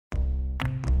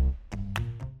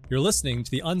You're listening to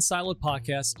the Unsiloed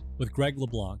podcast with Greg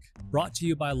LeBlanc, brought to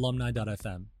you by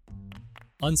alumni.fm.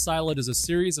 Unsiloed is a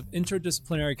series of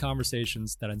interdisciplinary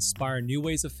conversations that inspire new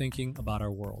ways of thinking about our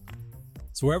world.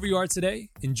 So wherever you are today,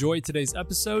 enjoy today's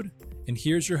episode, and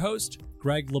here's your host,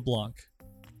 Greg LeBlanc.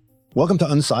 Welcome to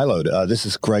Unsiloed. This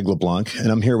is Greg LeBlanc,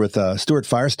 and I'm here with Stuart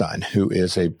Firestein, who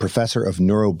is a professor of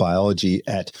neurobiology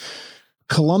at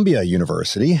Columbia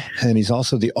University, and he's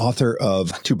also the author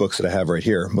of two books that I have right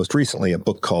here. Most recently, a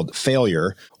book called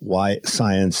Failure, Why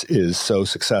Science is So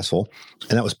Successful,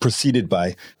 and that was preceded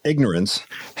by Ignorance,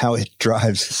 How It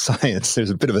Drives Science. There's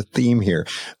a bit of a theme here.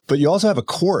 But you also have a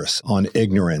course on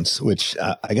ignorance, which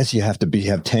I guess you have to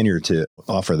have tenure to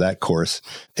offer that course,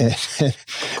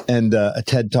 and a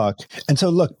TED Talk. And so,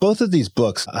 look, both of these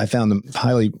books, I found them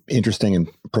highly interesting and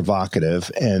provocative,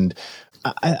 and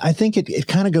I think it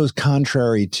kind of goes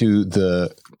contrary to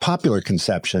the popular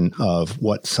conception of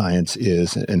what science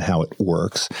is and how it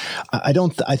works. I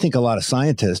think a lot of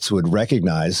scientists would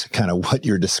recognize kind of what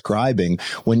you're describing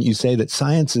when you say that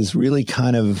science is really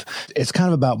it's kind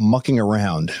of about mucking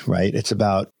around, right? It's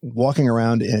about walking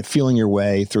around and feeling your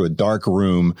way through a dark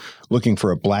room, looking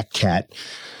for a black cat.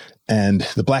 And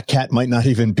the black cat might not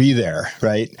even be there,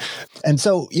 right? And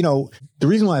so, the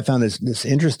reason why I found this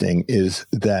interesting is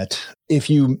that if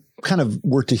you kind of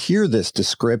were to hear this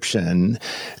description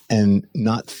and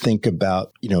not think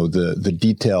about, the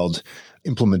detailed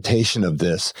implementation of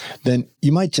this, then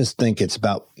you might just think it's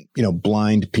about,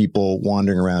 blind people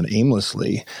wandering around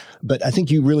aimlessly. But I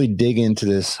think you really dig into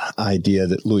this idea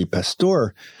that Louis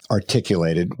Pasteur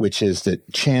articulated, which is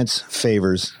that chance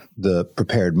favors the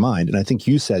prepared mind. And I think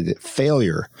you said that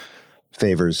failure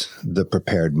favors the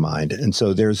prepared mind. And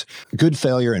so there's good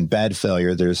failure and bad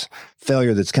failure. There's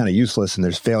failure that's kind of useless and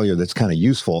there's failure that's kind of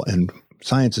useful. And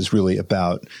science is really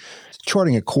about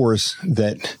charting a course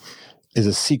that is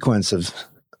a sequence of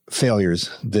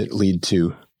failures that lead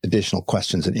to additional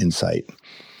questions and insight.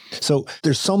 So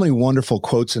there's so many wonderful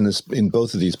quotes in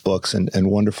both of these books and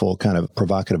wonderful kind of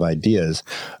provocative ideas.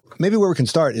 Maybe where we can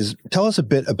start is tell us a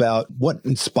bit about what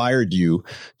inspired you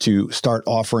to start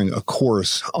offering a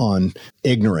course on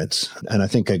ignorance. And I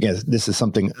think, again, this is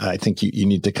something I think you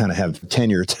need to kind of have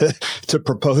tenure to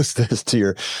propose this to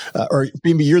your, or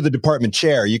maybe you're the department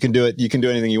chair. You can do it. You can do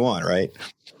anything you want, right?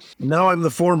 Now I'm the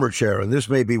former chair, and this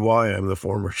may be why I'm the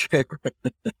former chair.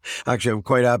 Actually, I'm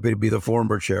quite happy to be the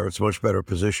former chair. It's a much better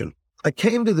position. I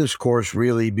came to this course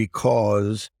really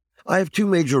because I have two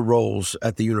major roles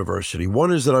at the university.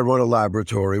 One is that I run a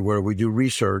laboratory where we do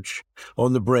research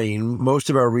on the brain. Most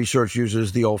of our research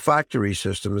uses the olfactory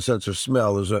system, the sense of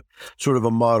smell, as a sort of a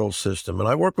model system. And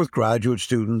I work with graduate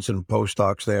students and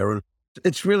postdocs there, and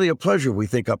it's really a pleasure. We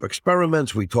think up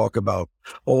experiments. We talk about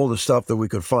all the stuff that we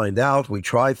could find out. We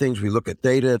try things. We look at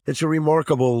data. It's a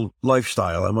remarkable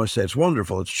lifestyle. I must say it's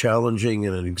wonderful. It's challenging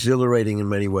and exhilarating in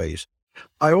many ways.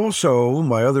 I also,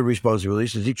 my other responsibility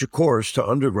is to teach a course to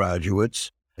undergraduates,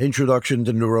 Introduction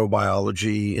to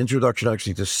Neurobiology, Introduction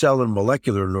actually to Cell and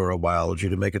Molecular Neurobiology,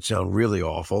 to make it sound really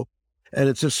awful. And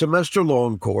it's a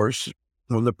semester-long course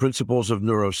on the principles of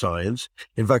neuroscience.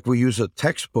 In fact, we use a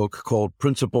textbook called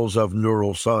Principles of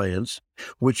Neuroscience,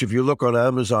 which if you look on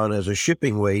Amazon has a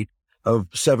shipping weight of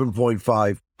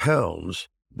 7.5 pounds.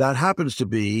 That happens to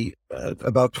be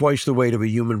about twice the weight of a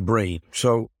human brain.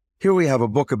 So here we have a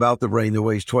book about the brain that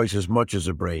weighs twice as much as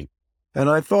a brain. And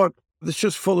I thought, it's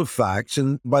just full of facts.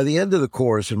 And by the end of the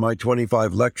course, in my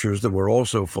 25 lectures that were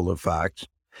also full of facts,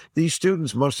 these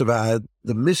students must have had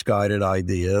the misguided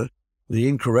idea, the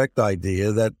incorrect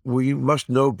idea that we must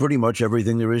know pretty much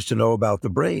everything there is to know about the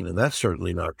brain. And that's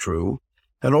certainly not true.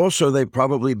 And also, they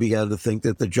probably began to think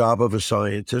that the job of a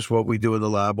scientist, what we do in the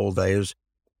lab all day, is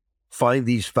find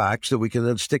these facts that we can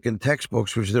then stick in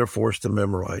textbooks, which they're forced to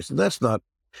memorize. And that's not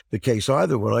the case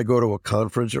either. When I go to a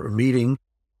conference or a meeting,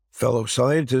 fellow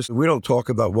scientists, we don't talk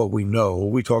about what we know.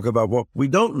 We talk about what we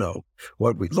don't know,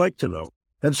 what we'd like to know.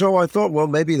 And so I thought, well,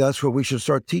 maybe that's what we should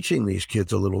start teaching these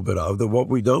kids a little bit of, the what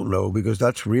we don't know, because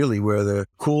that's really where the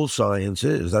cool science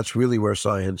is. That's really where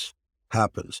science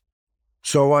happens.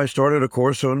 So I started a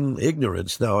course on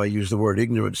ignorance. Now, I use the word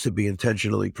ignorance to be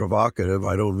intentionally provocative.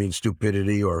 I don't mean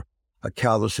stupidity or a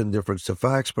callous indifference to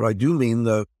facts, but I do mean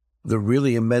the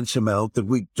really immense amount that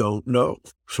we don't know.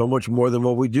 So much more than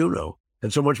what we do know,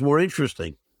 and so much more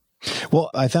interesting. Well,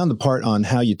 I found the part on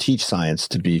how you teach science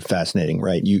to be fascinating,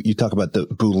 right? You talk about the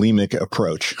bulimic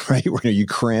approach, right? Where you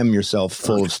cram yourself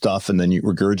full of stuff and then you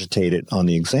regurgitate it on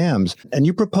the exams. And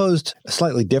you proposed a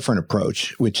slightly different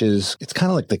approach, which is, it's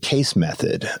kind of like the case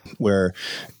method, where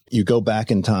You go back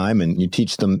in time and you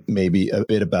teach them maybe a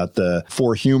bit about the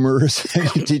four humors,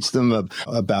 and you teach them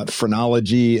about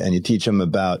phrenology, and you teach them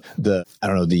about the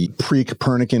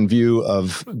pre-Copernican view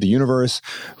of the universe,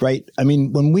 right? I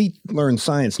mean, when we learn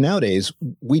science nowadays,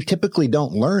 we typically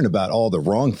don't learn about all the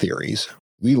wrong theories.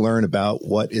 We learn about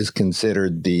what is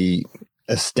considered the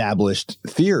established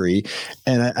theory.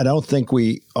 And I don't think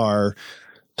we are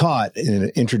taught in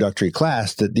an introductory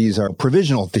class that these are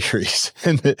provisional theories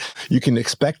and that you can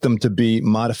expect them to be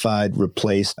modified,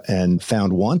 replaced, and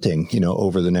found wanting,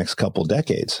 over the next couple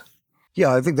decades.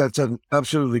 Yeah, I think that's an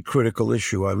absolutely critical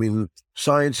issue. I mean,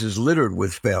 science is littered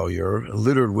with failure,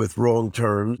 littered with wrong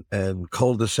turns and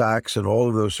cul-de-sacs and all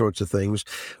of those sorts of things,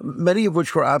 many of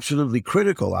which were absolutely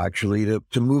critical, actually,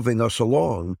 to moving us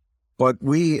along. But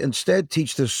we instead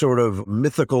teach this sort of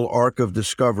mythical arc of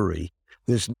discovery,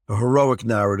 this heroic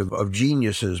narrative of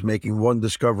geniuses making one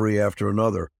discovery after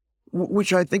another,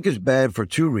 which I think is bad for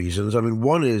two reasons. I mean,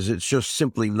 one is it's just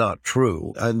simply not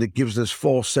true, and it gives this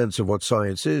false sense of what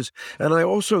science is. And I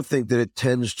also think that it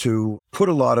tends to put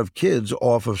a lot of kids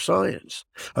off of science.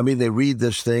 I mean, they read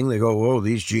this thing, they go, oh,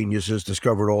 these geniuses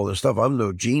discovered all this stuff. I'm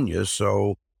no genius,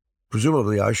 so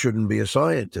presumably I shouldn't be a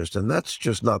scientist. And that's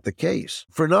just not the case.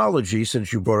 Phrenology,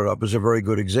 since you brought it up, is a very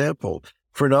good example.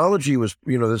 Phrenology was,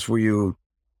 this where you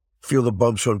feel the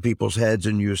bumps on people's heads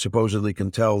and you supposedly can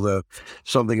tell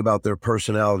something about their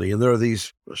personality. And there are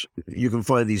you can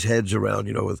find these heads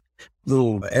around, with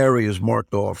little areas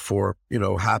marked off for,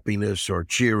 happiness or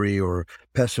cheery or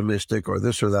pessimistic or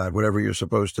this or that, whatever you're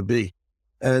supposed to be.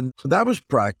 And that was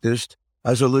practiced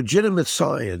as a legitimate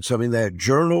science. I mean, they had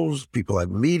journals, people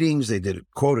had meetings, they did,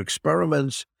 quote,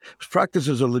 experiments. It was practiced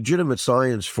as a legitimate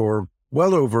science for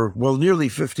nearly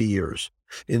 50 years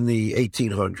in the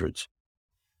 1800s.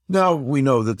 Now we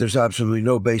know that there's absolutely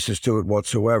no basis to it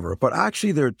whatsoever, but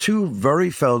actually there are two very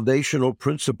foundational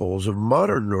principles of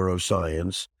modern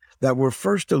neuroscience that were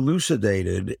first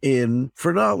elucidated in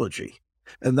phrenology.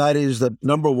 And that is that,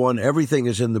 number one, everything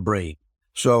is in the brain.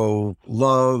 So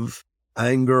love,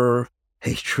 anger,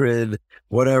 hatred,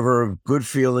 whatever, good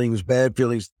feelings, bad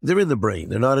feelings, they're in the brain.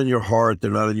 They're not in your heart. They're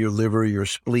not in your liver, your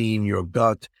spleen, your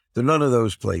gut. They're none of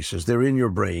those places. They're in your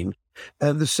brain.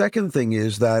 And the second thing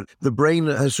is that the brain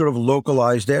has sort of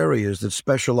localized areas that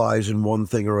specialize in one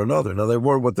thing or another. Now, they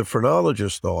weren't what the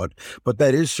phrenologists thought, but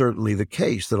that is certainly the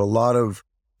case, that a lot of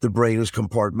the brain is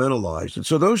compartmentalized. And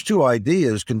so those two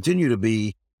ideas continue to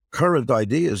be current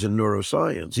ideas in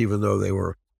neuroscience, even though they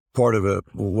were part of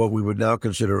what we would now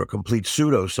consider a complete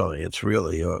pseudoscience,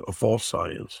 really, a false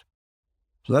science.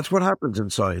 So that's what happens in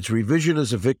science. Revision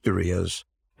is a victory, as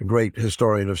a great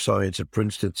historian of science at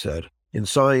Princeton said. In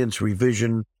science,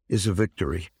 revision is a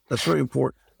victory. That's very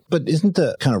important. But isn't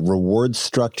the kind of reward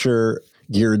structure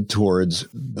geared towards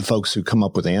the folks who come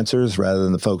up with answers rather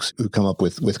than the folks who come up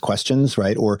with questions,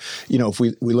 right? Or, if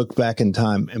we look back in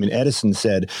time, I mean, Edison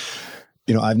said,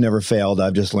 I've never failed.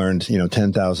 I've just learned,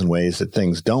 10,000 ways that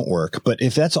things don't work. But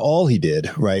if that's all he did,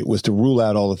 right, was to rule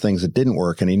out all the things that didn't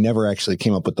work, and he never actually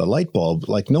came up with the light bulb,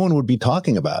 like no one would be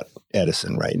talking about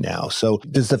Edison right now. So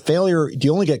do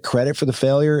you only get credit for the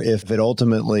failure if it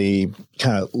ultimately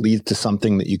kind of leads to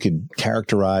something that you could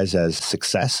characterize as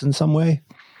success in some way?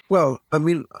 Well, I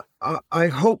mean, I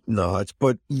hope not,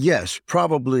 but yes,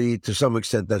 probably to some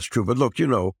extent that's true. But look,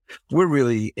 we're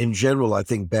really, in general, I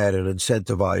think, bad at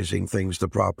incentivizing things the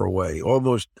proper way.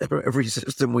 Almost every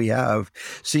system we have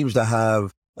seems to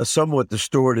have a somewhat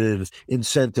distorted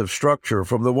incentive structure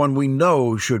from the one we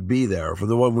know should be there, from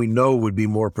the one we know would be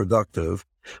more productive.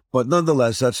 But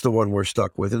nonetheless, that's the one we're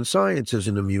stuck with. And science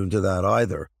isn't immune to that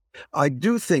either. I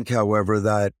do think, however,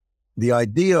 that the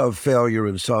idea of failure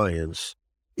in science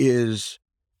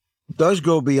does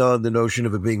go beyond the notion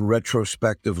of it being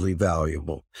retrospectively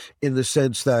valuable, in the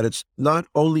sense that it's not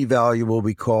only valuable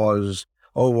because,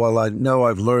 I know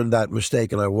I've learned that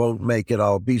mistake and I won't make it,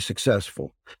 I'll be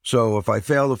successful. So if I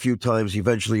fail a few times,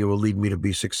 eventually it will lead me to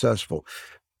be successful.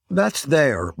 That's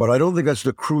there, but I don't think that's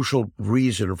the crucial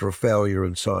reason for failure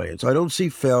in science. I don't see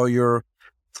failure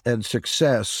and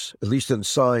success, at least in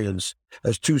science,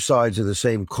 as two sides of the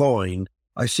same coin.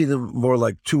 I see them more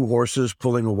like two horses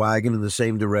pulling a wagon in the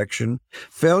same direction.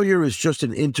 Failure is just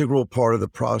an integral part of the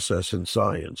process in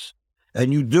science.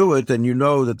 And you do it, and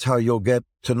that's how you'll get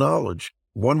to knowledge.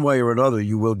 One way or another,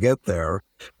 you will get there,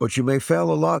 but you may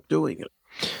fail a lot doing it.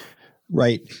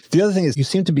 Right. The other thing is you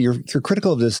seem to be, you're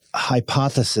critical of this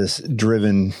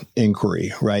hypothesis-driven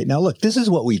inquiry, right? Now, look, this is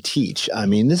what we teach. I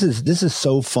mean, this is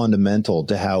so fundamental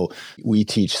to how we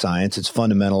teach science. It's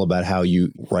fundamental about how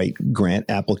you write grant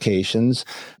applications.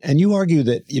 And you argue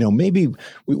that, maybe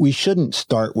we shouldn't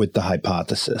start with the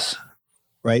hypothesis.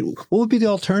 right? What would be the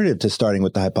alternative to starting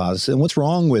with the hypothesis? And what's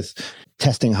wrong with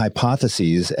testing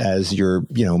hypotheses as your,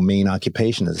 main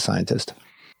occupation as a scientist?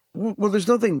 Well, there's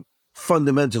nothing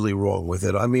fundamentally wrong with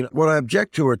it. I mean, what I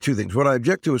object to are two things. What I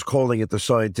object to is calling it the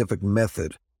scientific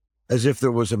method, as if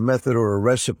there was a method or a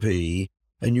recipe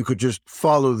and you could just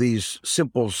follow these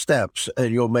simple steps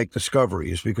and you'll make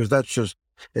discoveries, because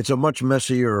it's a much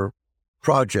messier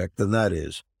project than that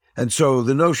is. And so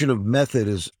the notion of method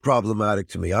is problematic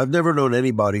to me. I've never known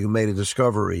anybody who made a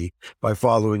discovery by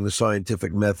following the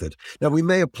scientific method. Now, we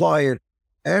may apply it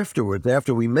afterward.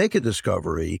 After we make a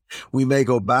discovery, we may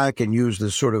go back and use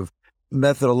this sort of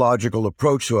methodological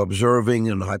approach to observing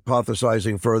and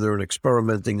hypothesizing further and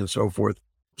experimenting and so forth.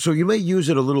 So you may use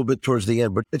it a little bit towards the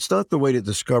end, but it's not the way to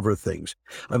discover things.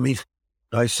 I mean,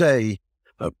 I say,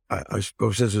 I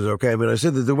suppose this is okay. I mean, I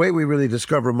said that the way we really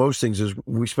discover most things is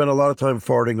we spend a lot of time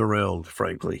farting around,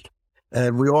 frankly.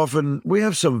 And we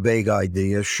have some vague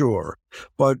idea, sure.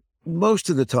 But most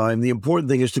of the time, the important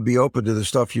thing is to be open to the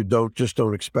stuff you don't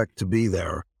expect to be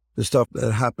there. The stuff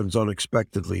that happens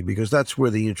unexpectedly, because that's where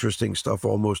the interesting stuff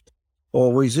almost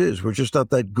always is. We're just not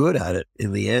that good at it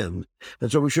in the end.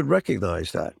 And so we should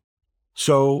recognize that.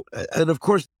 So, and of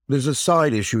course, there's a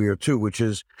side issue here too, which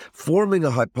is forming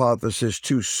a hypothesis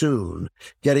too soon,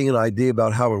 getting an idea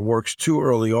about how it works too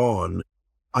early on,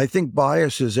 I think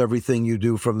biases everything you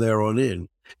do from there on in.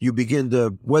 You begin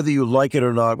to, whether you like it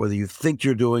or not, whether you think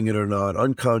you're doing it or not,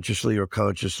 unconsciously or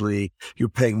consciously, you're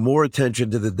paying more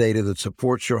attention to the data that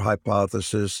supports your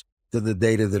hypothesis than the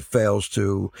data that fails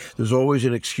to. There's always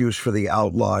an excuse for the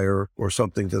outlier or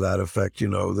something to that effect,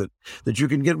 that you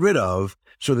can get rid of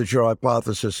so that your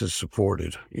hypothesis is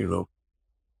supported,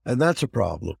 And that's a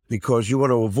problem, because you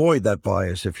want to avoid that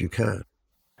bias if you can.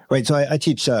 Right. So I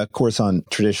teach a course on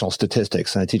traditional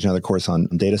statistics, and I teach another course on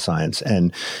data science.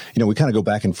 And, we kind of go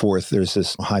back and forth. There's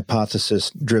this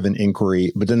hypothesis-driven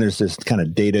inquiry, but then there's this kind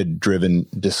of data-driven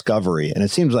discovery. And it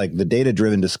seems like the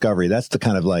data-driven discovery, that's the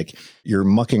kind of like you're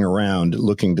mucking around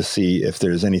looking to see if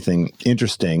there's anything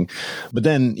interesting. But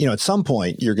then, at some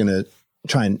point, you're going to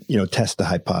try and, test the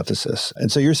hypothesis. And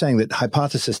so you're saying that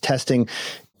hypothesis testing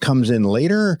comes in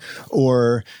later,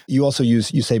 or you also you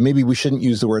say maybe we shouldn't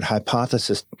use the word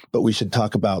hypothesis, but we should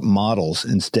talk about models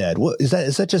instead. What is that?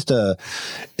 Is that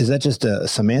just a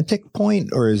semantic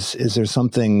point, or is there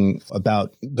something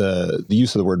about the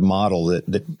use of the word model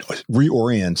that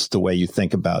reorients the way you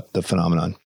think about the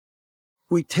phenomenon?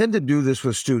 We tend to do this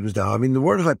with students now. I mean, the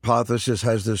word hypothesis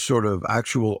has this sort of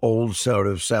actual old sort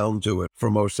of sound to it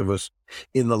for most of us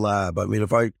in the lab. I mean,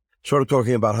 if I sort of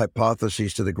talking about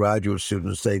hypotheses to the graduate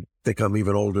students, they think I'm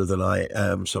even older than I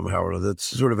am somehow or other. That's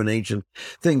sort of an ancient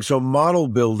thing. So model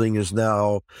building is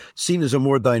now seen as a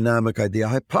more dynamic idea.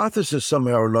 Hypothesis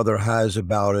somehow or another has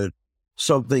about it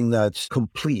something that's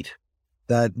complete,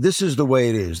 that this is the way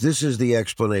it is. This is the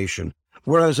explanation.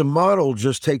 Whereas a model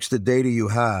just takes the data you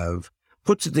have,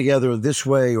 puts it together in this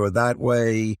way or that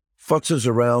way, futzes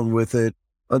around with it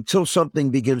until something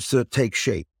begins to take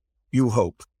shape, you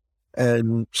hope.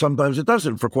 And sometimes it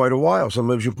doesn't for quite a while.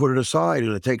 Sometimes you put it aside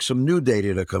and it takes some new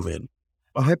data to come in.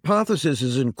 A hypothesis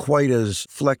isn't quite as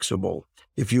flexible,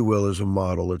 if you will, as a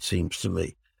model, it seems to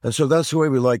me. And so that's the way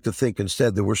we like to think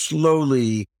instead, that we're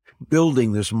slowly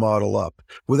building this model up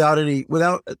with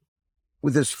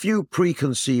as few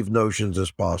preconceived notions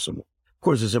as possible. Of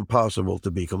course, it's impossible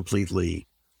to be completely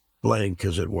blank,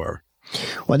 as it were.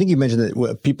 Well, I think you mentioned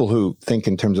that people who think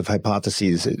in terms of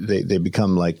hypotheses, they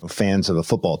become like fans of a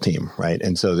football team, right?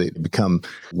 And so they become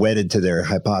wedded to their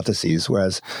hypotheses.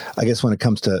 Whereas I guess when it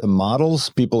comes to models,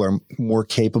 people are more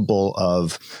capable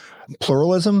of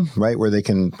pluralism, right? Where they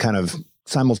can kind of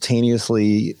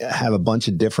simultaneously have a bunch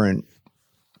of different,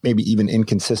 maybe even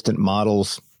inconsistent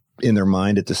models in their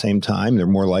mind at the same time. They're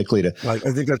more likely to. I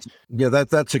think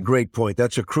that's a great point.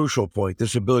 That's a crucial point.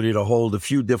 This ability to hold a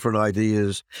few different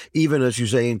ideas, even as you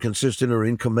say, inconsistent or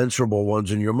incommensurable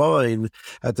ones in your mind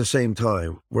at the same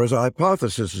time. Whereas a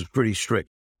hypothesis is pretty strict.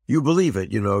 You believe it,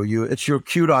 it's your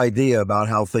cute idea about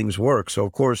how things work. So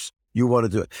of course you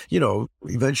want to do it.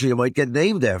 Eventually it might get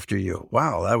named after you.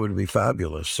 Wow, that would be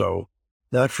fabulous. So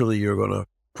naturally you're going to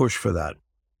push for that.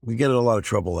 We get in a lot of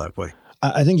trouble that way.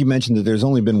 I think you mentioned that there's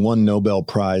only been one Nobel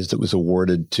Prize that was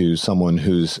awarded to someone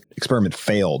whose experiment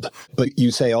failed. But you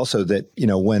say also that,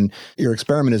 when your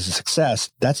experiment is a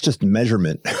success, that's just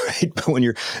measurement, right? But when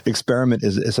your experiment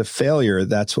is a failure,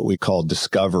 that's what we call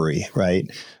discovery, right?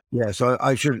 Yeah, so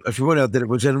I should point out that it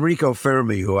was Enrico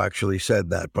Fermi who actually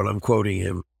said that, but I'm quoting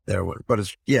him there. But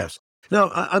it's, yes. Now,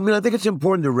 I think it's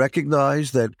important to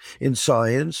recognize that in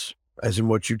science, as in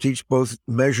what you teach, both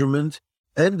measurement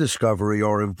and discovery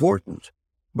are important.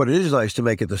 But it is nice to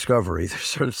make a discovery.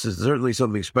 There's certainly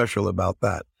something special about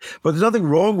that. But there's nothing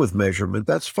wrong with measurement.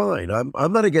 That's fine.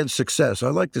 I'm not against success. I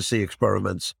like to see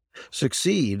experiments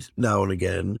succeed now and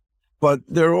again, but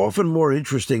they're often more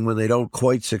interesting when they don't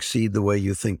quite succeed the way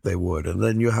you think they would. And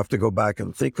then you have to go back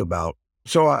and think about.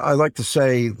 So I like to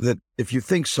say that if you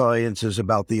think science is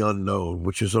about the unknown,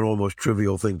 which is an almost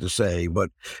trivial thing to say, but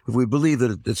if we believe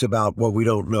that it's about what we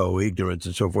don't know, ignorance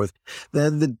and so forth,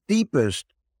 then the deepest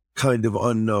kind of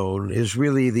unknown is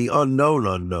really the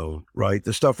unknown, right?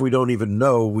 The stuff we don't even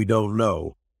know, we don't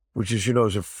know, which is,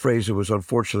 is a phrase that was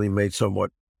unfortunately made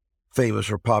somewhat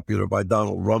famous or popular by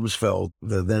Donald Rumsfeld,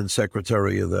 the then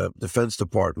Secretary of the Defense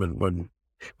Department, when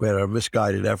we had our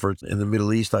misguided efforts in the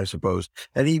Middle East, I suppose.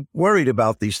 And he worried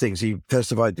about these things. He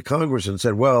testified to Congress and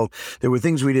said, well, there were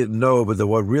things we didn't know, but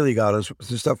what really got us was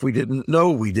the stuff we didn't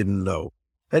know.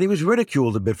 And he was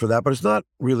ridiculed a bit for that, but it's not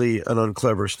really an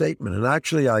unclever statement. And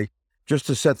actually, just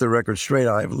to set the record straight,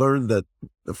 I've learned that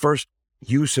the first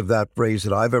use of that phrase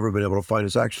that I've ever been able to find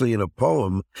is actually in a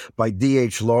poem by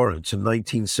D.H. Lawrence in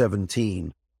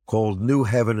 1917 called New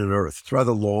Heaven and Earth. It's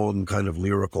rather long, kind of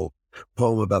lyrical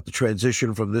poem about the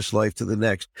transition from this life to the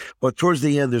next. But towards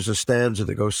the end, there's a stanza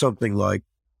that goes something like,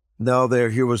 now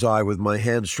here was I with my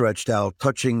hand stretched out,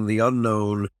 touching the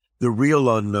unknown, the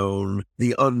real unknown,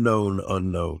 the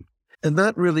unknown. And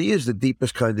that really is the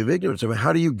deepest kind of ignorance. I mean,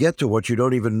 how do you get to what you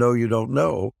don't even know you don't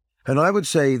know? And I would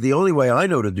say the only way I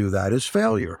know to do that is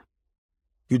failure.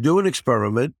 You do an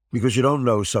experiment because you don't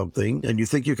know something and you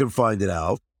think you can find it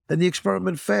out, and the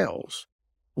experiment fails.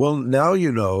 Well, now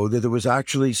you know that there was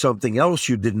actually something else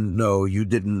you didn't know,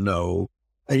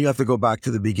 and you have to go back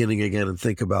to the beginning again and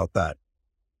think about that.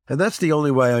 And that's the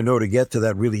only way I know to get to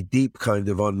that really deep kind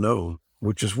of unknown,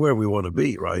 which is where we want to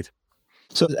be, right?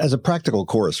 So as a practical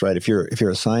course, right, if you're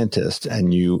a scientist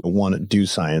and you want to do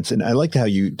science, and I liked how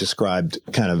you described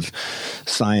kind of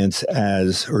science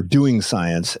or doing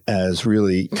science as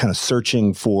really kind of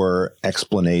searching for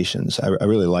explanations. I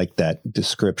really like that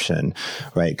description,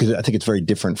 right? Because I think it's very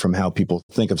different from how people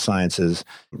think of science as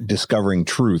discovering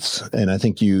truths. And I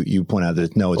think you point out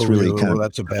that it's really kind of...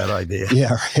 that's a bad idea.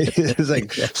 Yeah, right. It's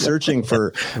like searching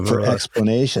for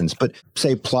explanations. But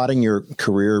say plotting your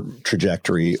career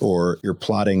trajectory, or you're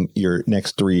plotting your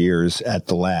next 3 years at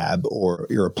the lab, or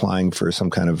you're applying for some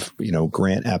kind of,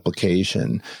 grant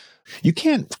application. You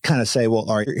can't kind of say, well,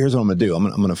 all right, here's what I'm going to do.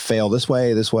 I'm going to fail this way,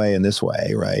 and this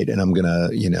way, right? And I'm going to,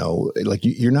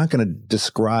 you're not going to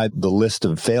describe the list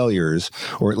of failures,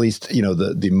 or at least,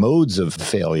 the modes of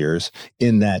failures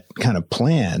in that kind of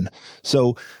plan.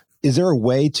 So is there a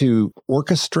way to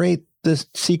orchestrate this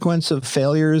sequence of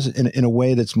failures in a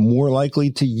way that's more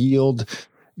likely to yield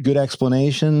good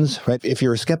explanations, right? If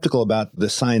you're skeptical about the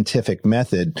scientific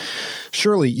method,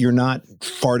 surely you're not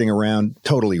farting around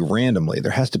totally randomly.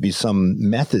 There has to be some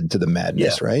method to the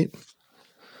madness, right?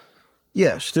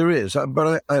 Yes, there is.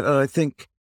 But I think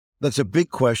that's a big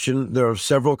question. There are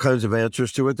several kinds of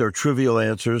answers to it. There are trivial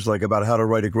answers, like about how to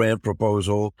write a grant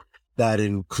proposal that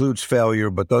includes failure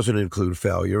but doesn't include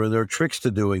failure. And there are tricks to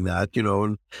doing that,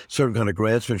 and certain kind of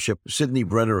grantsmanship. Sidney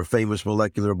Brenner, a famous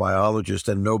molecular biologist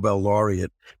and Nobel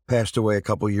laureate, passed away a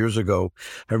couple of years ago.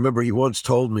 I remember he once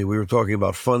told me, we were talking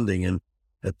about funding and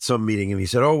at some meeting, and he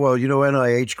said,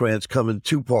 NIH grants come in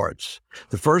two parts.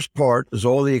 The first part is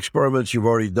all the experiments you've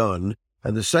already done,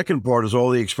 and the second part is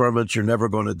all the experiments you're never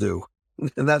going to do.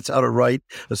 And that's how to write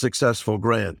a successful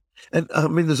grant. And I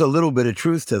mean, there's a little bit of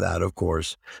truth to that, of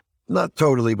course. Not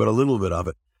totally, but a little bit of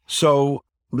it. So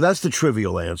that's the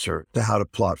trivial answer to how to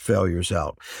plot failures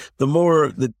out.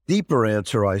 The deeper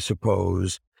answer, I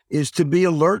suppose, is to be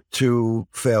alert to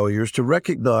failures, to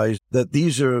recognize that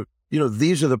these are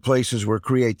the places where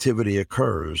creativity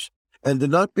occurs, and to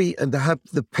have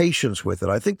the patience with it.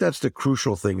 I think that's the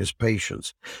crucial thing, is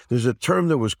patience. There's a term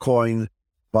that was coined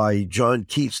by John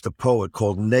Keats, the poet,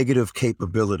 called negative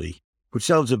capability, which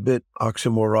sounds a bit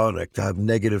oxymoronic, to have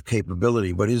negative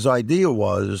capability. But his idea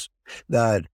was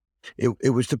that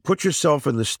it was to put yourself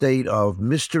in the state of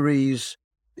mysteries,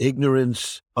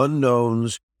 ignorance,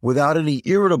 unknowns, without any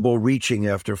irritable reaching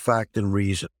after fact and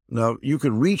reason. Now, you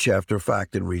can reach after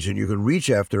fact and reason, you can reach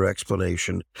after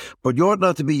explanation, but you ought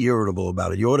not to be irritable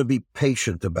about it. You ought to be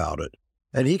patient about it.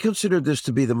 And he considered this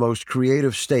to be the most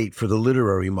creative state for the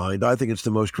literary mind. I think it's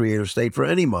the most creative state for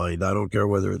any mind. I don't care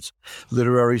whether it's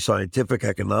literary, scientific,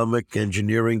 economic,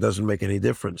 engineering, doesn't make any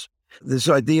difference. This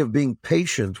idea of being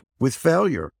patient with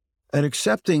failure and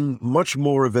accepting much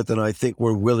more of it than I think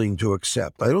we're willing to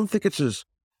accept. I don't think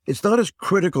it's not as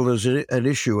critical as an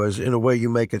issue as in a way you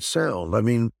make it sound. I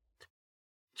mean,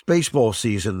 baseball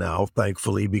season now,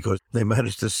 thankfully, because they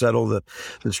managed to settle the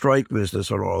strike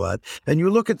business and all that. And you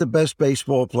look at the best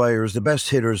baseball players, the best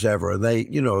hitters ever. They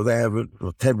have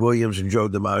Ted Williams and Joe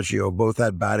DiMaggio both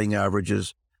had batting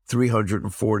averages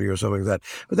 340 or something like that.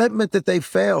 But that meant that they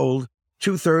failed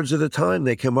 2/3 of the time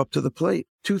they came up to the plate.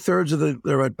 2/3 of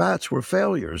their at-bats were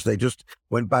failures. They just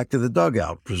went back to the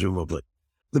dugout, presumably.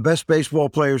 The best baseball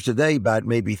players today bat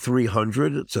maybe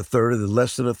 300. It's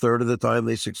less than a third of the time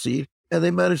they succeed. And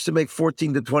they managed to make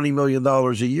 $14 to $20 million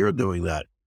a year doing that,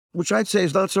 which I'd say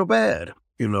is not so bad,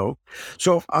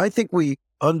 So I think we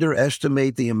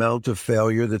underestimate the amount of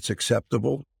failure that's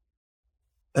acceptable.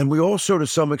 And we also, to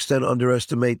some extent,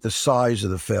 underestimate the size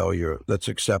of the failure that's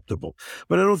acceptable.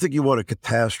 But I don't think you want a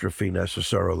catastrophe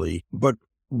necessarily. But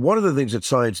one of the things that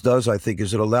science does, I think,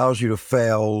 is it allows you to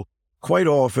fail quite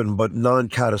often, but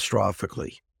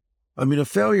non-catastrophically. I mean, a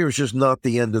failure is just not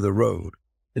the end of the road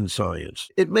in science.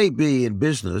 It may be in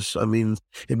business. I mean,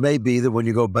 it may be that when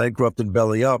you go bankrupt and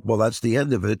belly up, well, that's the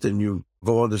end of it, and you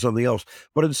go on to something else.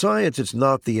 But in science, it's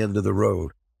not the end of the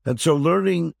road. And so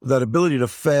learning that ability to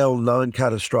fail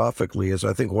non-catastrophically is,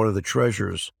 I think, one of the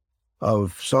treasures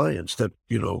of science that,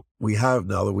 we have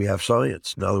now that we have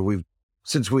science,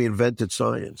 since we invented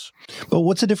science. But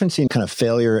what's the difference in kind of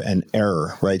failure and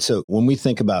error, right? So when we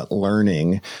think about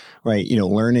learning, right,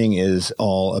 learning is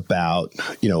all about,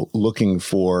 looking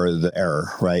for the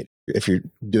error, right? If you're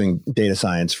doing data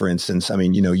science, for instance, I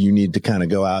mean, you need to kind of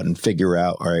go out and figure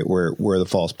out, all right, where are the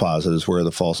false positives, where are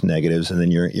the false negatives, and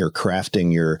then you're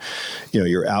crafting your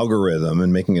algorithm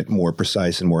and making it more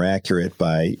precise and more accurate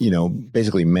by,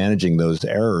 basically managing those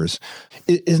errors.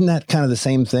 Isn't that kind of the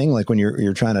same thing? Like when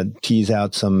you're trying to tease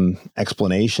out some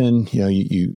explanation,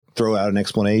 you throw out an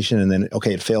explanation and then,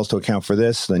 okay, it fails to account for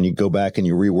this. Then you go back and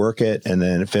you rework it, and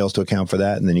then it fails to account for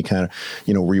that. And then you kind of,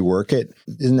 rework it.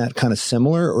 Isn't that kind of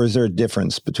similar, or is there a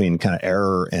difference between kind of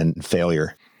error and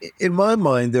failure? In my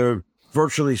mind, they're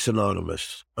virtually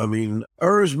synonymous. I mean,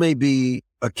 errors may be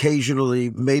occasionally,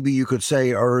 maybe you could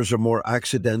say errors are more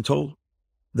accidental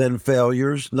than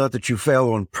failures. Not that you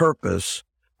fail on purpose,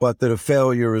 but that a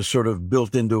failure is sort of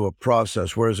built into a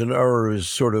process, whereas an error is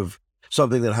sort of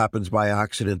something that happens by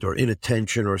accident or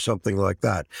inattention or something like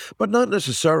that. But not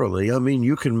necessarily. I mean,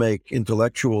 you can make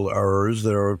intellectual errors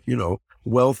that are,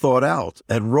 well thought out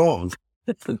and wrong.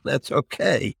 That's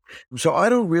okay. So I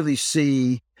don't really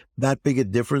see that big a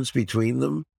difference between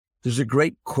them. There's a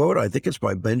great quote, I think it's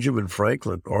by Benjamin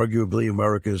Franklin, arguably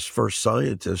America's first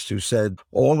scientist, who said,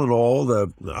 all in all,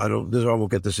 I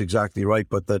won't get this exactly right,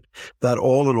 but that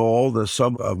all in all, the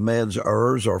sum of man's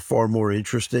errors are far more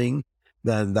interesting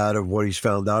than that of what he's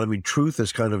found out. I mean, truth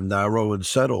is kind of narrow and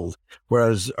settled,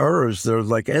 whereas errors, they're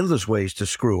like endless ways to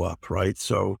screw up, right?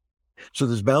 So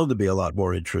there's bound to be a lot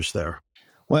more interest there.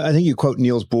 Well, I think you quote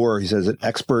Niels Bohr. He says an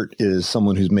expert is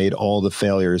someone who's made all the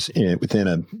failures within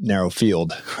a narrow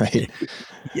field, right?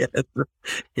 Yeah.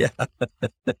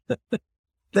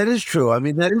 That is true. I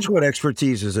mean, that is what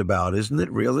expertise is about, isn't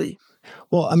it, really?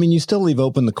 Well, I mean, you still leave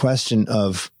open the question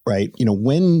of, right,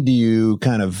 when do you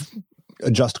kind of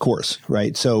adjust course,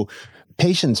 right? So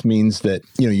patience means that,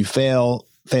 you fail,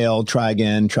 try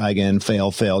again,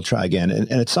 fail, try again.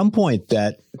 And at some point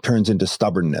that turns into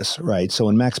stubbornness, right? So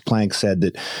when Max Planck said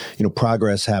that,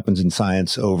 progress happens in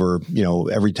science over,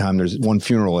 every time there's one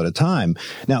funeral at a time.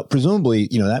 Now, presumably,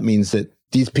 that means that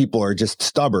these people are just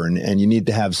stubborn and you need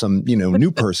to have some,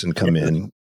 new person come in.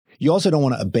 You also don't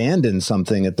want to abandon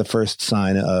something at the first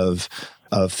sign of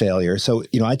failure. So,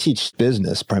 I teach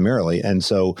business primarily. And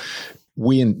so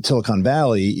we in Silicon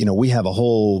Valley, we have a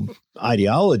whole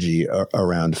ideology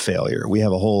around failure. We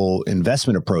have a whole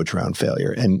investment approach around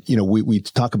failure. And, we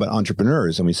talk about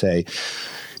entrepreneurs and we say,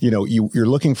 you're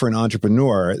looking for an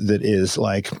entrepreneur that is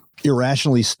like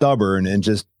irrationally stubborn and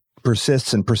just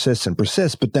persists and persists and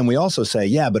persists. But then we also say,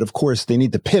 yeah, but of course they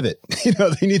need to pivot.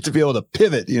 They need to be able to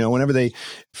pivot, whenever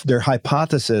their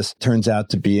hypothesis turns out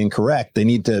to be incorrect, they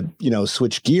need to,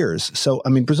 switch gears. So, I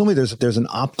mean, presumably there's an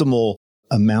optimal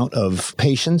amount of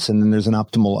patience and then there's an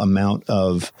optimal amount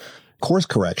of course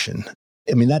correction.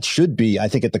 I mean, that should be, I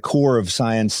think, at the core of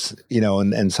science,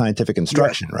 and scientific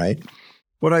instruction, right?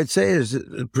 What I'd say is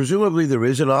presumably there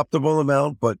is an optimal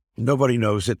amount, but nobody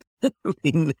knows it. I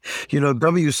mean,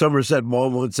 W. Somerset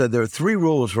Maugham once said there are 3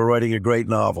 rules for writing a great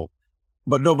novel,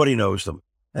 but nobody knows them.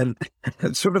 And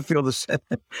I sort of feel the same.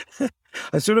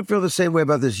 I sort of feel the same way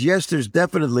about this. Yes, there's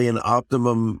definitely an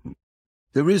optimum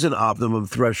there is an optimum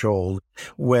threshold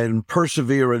when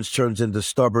perseverance turns into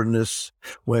stubbornness,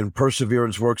 when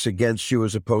perseverance works against you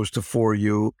as opposed to for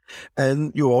you.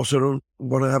 And you also don't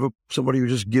want to have somebody who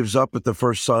just gives up at the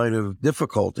first sign of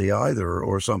difficulty either,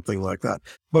 or something like that.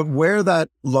 But where that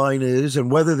line is,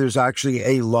 and whether there's actually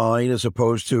a line as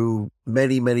opposed to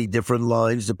many, many different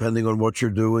lines, depending on what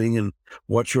you're doing and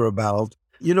what you're about.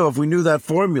 If we knew that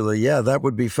formula, yeah, that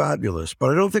would be fabulous. But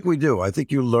I don't think we do. I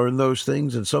think you learn those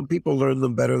things, and some people learn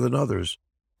them better than others.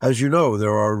 As you know,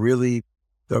 there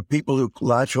are people who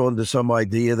latch on to some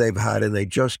idea they've had, and they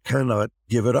just cannot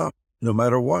give it up, no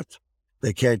matter what.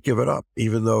 They can't give it up,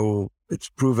 even though it's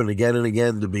proven again and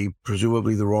again to be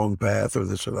presumably the wrong path or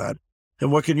this or that.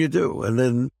 And what can you do? And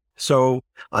then, so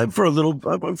I'm for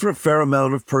a fair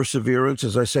amount of perseverance.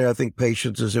 As I say, I think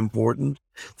patience is important.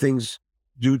 Things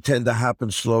do tend to happen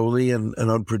slowly and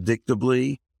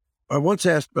unpredictably. I once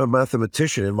asked a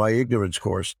mathematician in my ignorance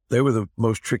course. They were the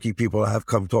most tricky people to have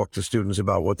come talk to students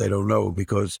about what they don't know,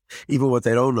 because even what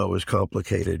they don't know is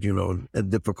complicated, and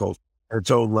difficult in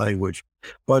its own language.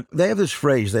 But they have this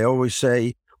phrase. They always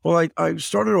say, well, I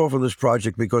started off on this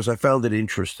project because I found it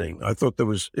interesting. I thought it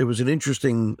was an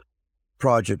interesting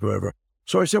project, whatever.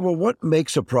 So I said, well, what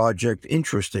makes a project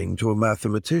interesting to a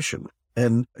mathematician?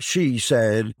 And she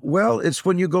said, well, it's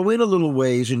when you go in a little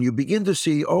ways and you begin to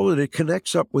see, and it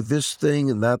connects up with this thing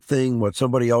and that thing, what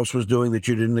somebody else was doing that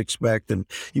you didn't expect. And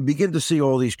you begin to see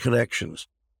all these connections.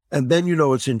 And then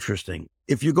it's interesting.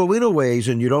 If you go in a ways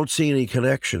and you don't see any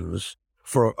connections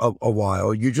for a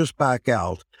while, you just back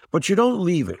out, but you don't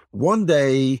leave it. One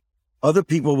day, other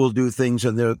people will do things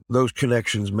and those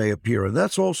connections may appear. And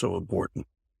that's also important.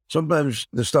 Sometimes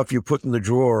the stuff you put in the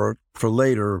drawer for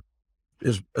later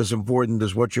is as important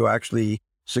as what you actually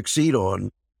succeed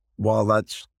on while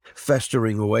that's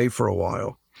festering away for a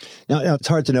while. Now, it's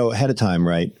hard to know ahead of time,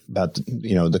 right, about,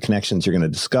 the connections you're going to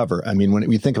discover. I mean, when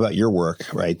we think about your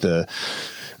work, right, the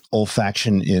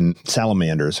olfaction in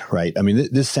salamanders, right? I mean,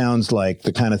 this sounds like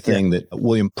the kind of thing that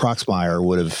William Proxmire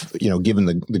would have, given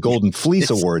the Golden Fleece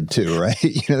Award to, right?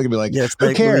 They'd be like, yes,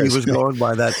 who cares? He was gone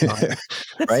by that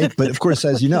time. Right? But of course,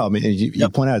 as you know, I mean, you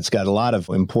point out, it's got a lot of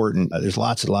important, there's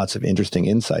lots and lots of interesting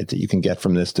insights that you can get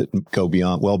from this that go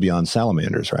well beyond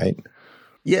salamanders, right?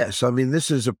 Yes. I mean, this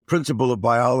is a principle of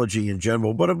biology in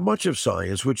general, but of much of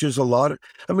science, which is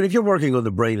if you're working on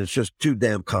the brain, it's just too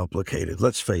damn complicated.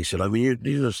 Let's face it. I mean,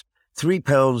 you're just 3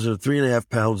 pounds or 3.5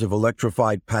 pounds of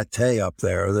electrified pate up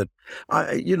there that,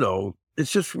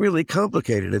 it's just really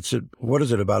complicated. It's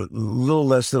about a little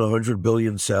less than 100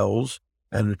 billion cells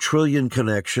and 1 trillion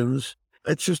connections.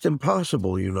 It's just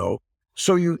impossible,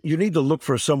 So you need to look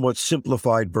for a somewhat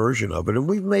simplified version of it. And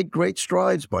we've made great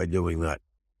strides by doing that.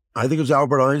 I think it was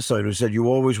Albert Einstein who said you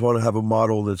always want to have a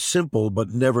model that's simple, but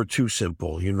never too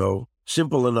simple,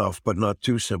 simple enough, but not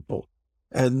too simple.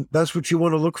 And that's what you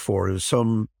want to look for, is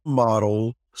some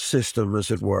model system,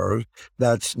 as it were,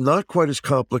 that's not quite as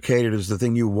complicated as the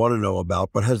thing you want to know about,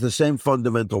 but has the same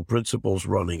fundamental principles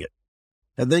running it.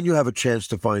 And then you have a chance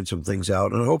to find some things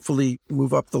out and hopefully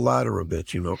move up the ladder a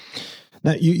bit,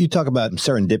 Now, you talk about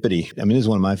serendipity. I mean, this is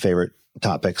one of my favorite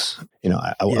topics.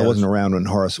 I wasn't around when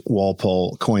Horace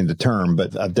Walpole coined the term,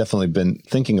 but I've definitely been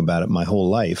thinking about it my whole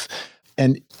life.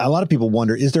 And a lot of people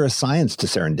wonder, is there a science to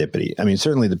serendipity? I mean,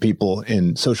 certainly the people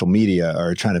in social media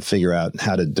are trying to figure out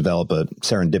how to develop a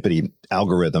serendipity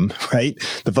algorithm, right?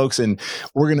 The folks in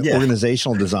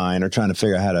organizational design are trying to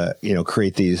figure out how to,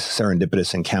 create these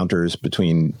serendipitous encounters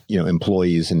between,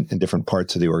 employees in different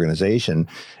parts of the organization.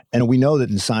 And we know that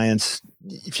in science,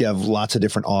 if you have lots of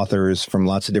different authors from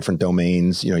lots of different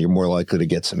domains, you're more likely to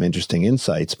get some interesting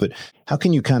insights. But how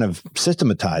can you kind of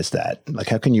systematize that? Like,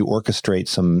 how can you orchestrate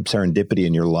some serendipity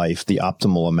in your life, the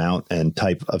optimal amount and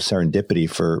type of serendipity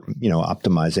for,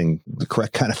 optimizing the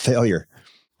correct kind of failure?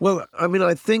 Well, I mean,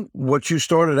 I think what you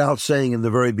started out saying in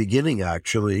the very beginning,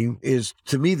 actually, is,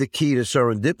 to me, the key to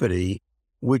serendipity,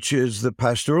 which is the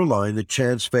Pasteur line that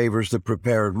chance favors the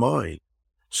prepared mind.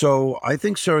 So I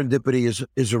think serendipity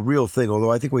is a real thing,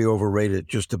 although I think we overrate it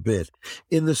just a bit,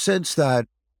 in the sense that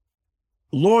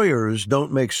lawyers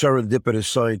don't make serendipitous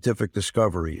scientific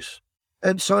discoveries,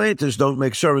 and scientists don't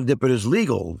make serendipitous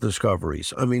legal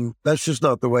discoveries. I mean, that's just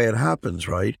not the way it happens,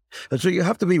 right? And so you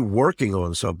have to be working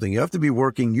on something. You have to be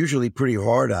working usually pretty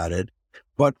hard at it,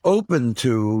 but open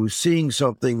to seeing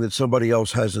something that somebody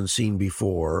else hasn't seen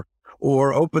before,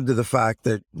 or open to the fact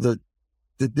that the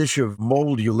dish of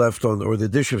mold you left on, or the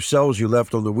dish of cells you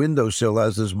left on the windowsill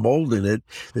has this mold in it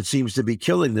that seems to be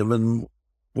killing them. And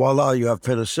voila, you have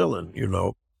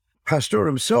penicillin, Pasteur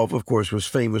himself, of course, was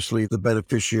famously the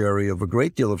beneficiary of a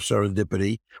great deal of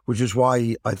serendipity, which is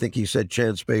why I think he said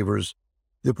chance favors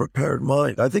the prepared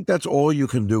mind. I think that's all you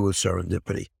can do with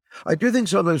serendipity. I do think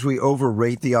sometimes we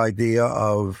overrate the idea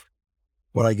of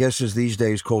what I guess is these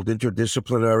days called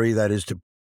interdisciplinary. That is,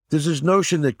 there's this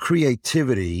notion that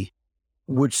creativity,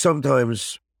 which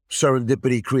sometimes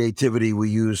serendipity, creativity, we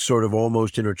use sort of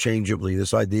almost interchangeably,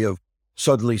 this idea of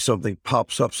suddenly something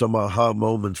pops up, some aha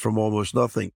moments from almost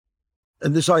nothing.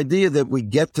 And this idea that we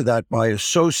get to that by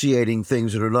associating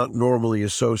things that are not normally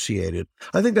associated.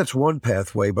 I think that's one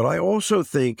pathway, but I also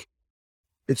think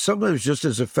it's sometimes just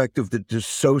as effective to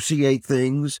dissociate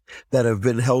things that have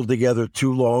been held together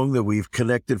too long, that we've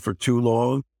connected for too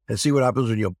long, and see what happens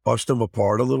when you bust them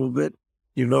apart a little bit.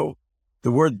 You know,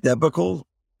 the word debacle,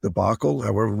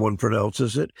 however one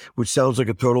pronounces it, which sounds like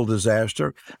a total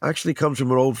disaster, actually comes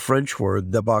from an old French word,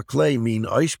 débâcler, mean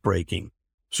ice breaking.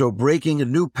 So breaking a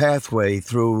new pathway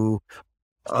through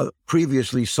a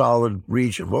previously solid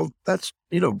region. Well, that's,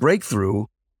 breakthrough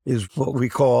is what we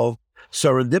call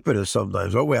serendipitous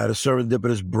sometimes. Oh, we had a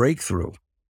serendipitous breakthrough.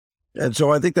 And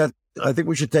so I think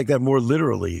we should take that more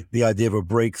literally, the idea of a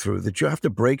breakthrough, that you have to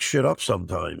break shit up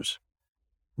sometimes,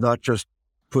 not just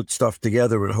put stuff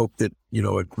together and hope that,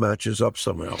 it matches up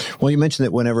somehow. Well, you mentioned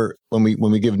that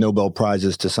when we give Nobel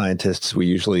Prizes to scientists, we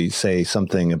usually say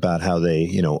something about how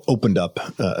they, opened up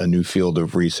a new field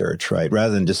of research, right?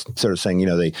 Rather than just sort of saying,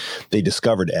 they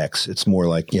discovered X. It's more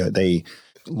like, they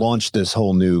launched this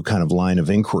whole new kind of line of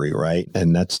inquiry, right?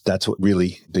 And that's what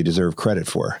really they deserve credit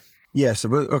for. Yes,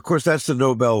 but of course, that's the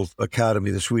Nobel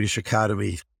Academy, the Swedish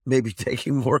Academy, maybe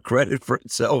taking more credit for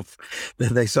itself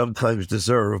than they sometimes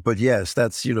deserve. But yes,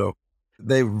 that's,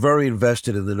 they're very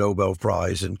invested in the Nobel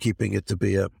Prize and keeping it to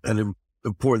be an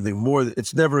important thing.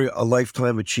 It's never a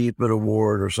lifetime achievement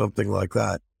award or something like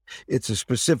that. It's a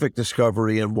specific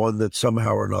discovery and one that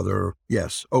somehow or another,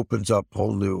 yes, opens up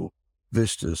whole new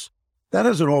vistas. That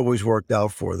hasn't always worked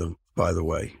out for them, by the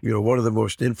way. One of the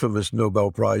most infamous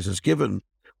Nobel Prizes given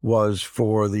was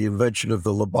for the invention of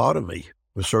the lobotomy,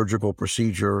 a surgical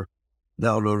procedure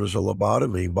now known as a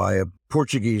lobotomy by a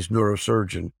Portuguese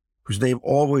neurosurgeon whose name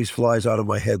always flies out of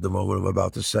my head the moment I'm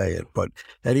about to say it. But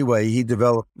anyway, he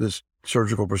developed this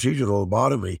surgical procedure, the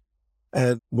lobotomy,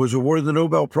 and was awarded the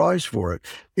Nobel Prize for it.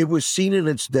 It was seen in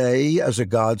its day as a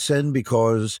godsend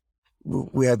because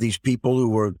we had these people who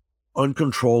were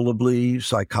uncontrollably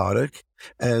psychotic,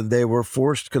 and they were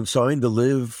consigned to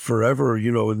live forever,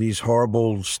 in these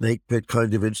horrible snake pit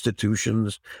kind of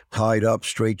institutions, tied up,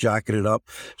 straitjacketed up.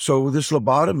 So this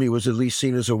lobotomy was at least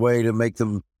seen as a way to make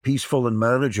them peaceful and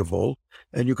manageable,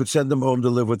 and you could send them home to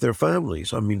live with their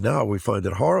families. I mean, now we find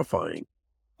it horrifying,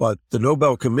 but the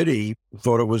Nobel Committee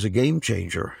thought it was a game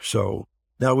changer. So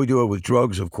now we do it with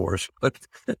drugs, of course, but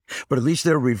at least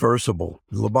they're reversible.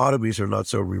 Lobotomies are not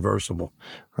so reversible.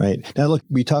 Right. Now, look,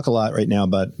 we talk a lot right now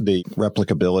about the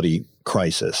replicability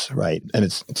crisis, right? And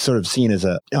it's sort of seen as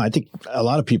I think a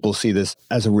lot of people see this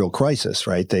as a real crisis,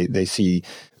 right? They see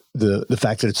the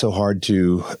fact that it's so hard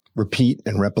to repeat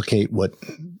and replicate what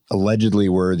allegedly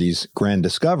were these grand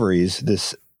discoveries.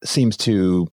 This seems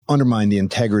to undermine the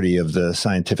integrity of the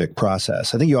scientific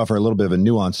process. I think you offer a little bit of a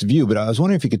nuanced view, but I was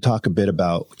wondering if you could talk a bit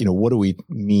about, what do we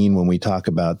mean when we talk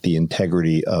about the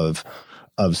integrity of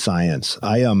science?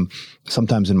 I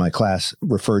sometimes in my class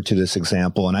referred to this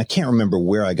example, and I can't remember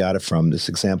where I got it from, this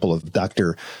example of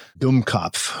Dr.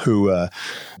 Dummkopf, who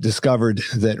discovered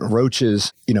that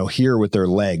roaches, hear with their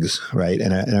legs, right?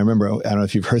 And I remember, I don't know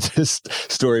if you've heard this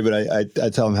story, but I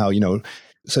tell him how,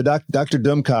 so Dr.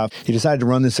 Dummkopf, he decided to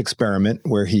run this experiment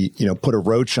where he, put a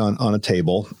roach on a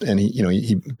table, and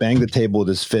he banged the table with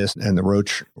his fist, and the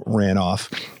roach ran off.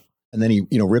 And then he,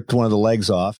 ripped one of the legs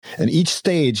off. And each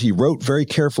stage, he wrote very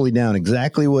carefully down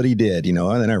exactly what he did, and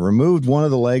then I removed one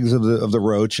of the legs of the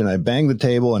roach, and I banged the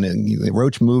table, and the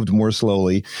roach moved more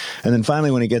slowly. And then finally,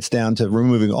 when he gets down to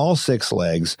removing all 6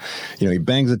 legs, he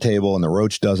bangs the table, and the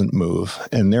roach doesn't move.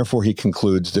 And therefore, he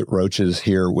concludes that roaches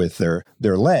hear with their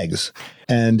legs.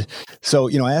 And so,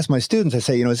 I ask my students, I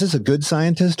say, is this a good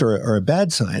scientist or a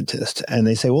bad scientist? And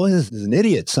they say, well, he's an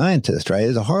idiot scientist, right?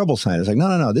 He's a horrible scientist. Like,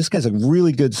 no. This guy's a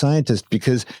really good scientist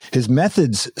because his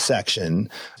methods section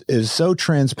is so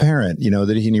transparent,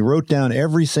 that he wrote down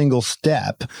every single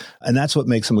step. And that's what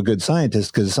makes him a good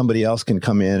scientist, because somebody else can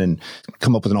come in and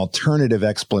come up with an alternative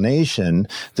explanation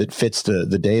that fits the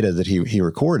data that he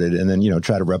recorded, and then,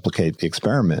 try to replicate the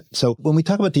experiment. So when we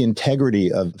talk about the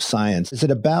integrity of science, is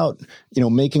it about,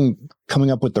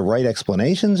 coming up with the right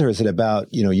explanations, or is it about,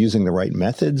 using the right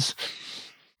methods?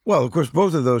 Well, of course,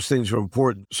 both of those things are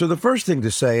important. So the first thing to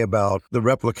say about the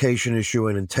replication issue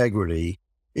and integrity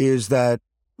is that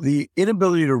the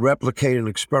inability to replicate an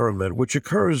experiment, which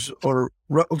occurs on a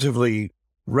relatively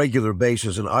regular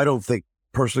basis, and I don't think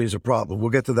personally is a problem. We'll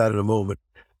get to that in a moment.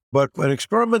 But an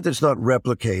experiment that's not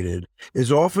replicated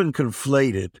is often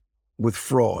conflated with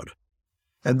fraud.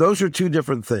 And those are two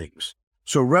different things.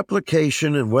 So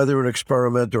replication and whether an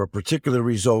experiment or a particular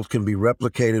result can be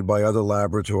replicated by other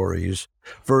laboratories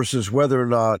versus whether or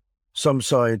not some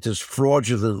scientists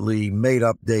fraudulently made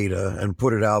up data and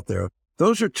put it out there,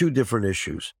 those are two different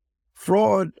issues.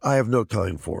 Fraud, I have no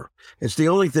time for. It's the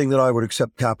only thing that I would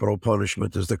accept capital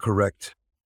punishment as the correct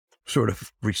sort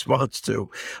of response to.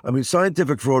 I mean,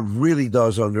 scientific fraud really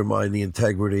does undermine the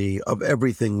integrity of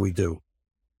everything we do.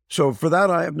 So for that,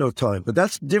 I have no time. But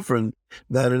that's different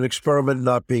than an experiment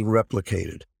not being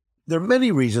replicated. There are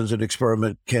many reasons an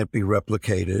experiment can't be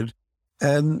replicated.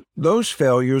 And those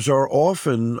failures are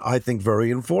often, I think,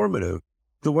 very informative.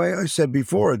 The way I said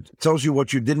before, it tells you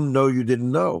what you didn't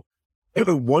know. If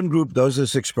one group does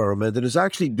this experiment and is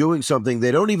actually doing something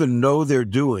they don't even know they're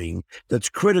doing that's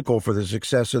critical for the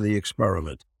success of the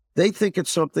experiment, they think it's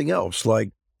something else,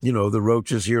 like, the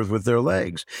roaches here with their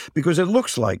legs, because it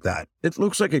looks like that. It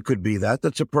looks like it could be that.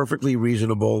 That's a perfectly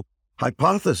reasonable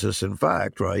hypothesis, in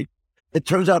fact, right? It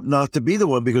turns out not to be the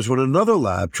one, because when another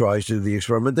lab tries to do the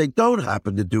experiment, they don't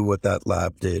happen to do what that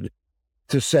lab did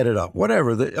to set it up.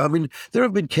 Whatever. There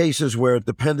have been cases where it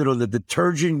depended on the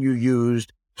detergent you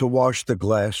used to wash the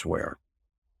glassware,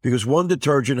 because one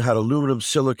detergent had aluminum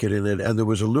silicate in it and there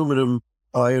was aluminum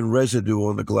ion residue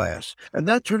on the glass. And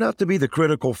that turned out to be the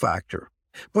critical factor.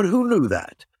 But who knew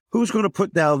that? Who's going to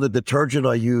put down the detergent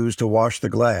I used to wash the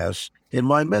glass in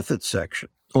my methods section?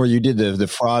 Or you did the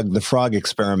frog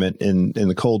experiment in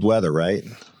the cold weather, right?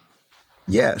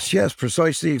 Yes,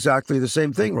 precisely exactly the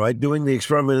same thing, right? Doing the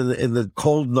experiment in the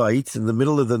cold night, in the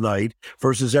middle of the night,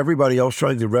 versus everybody else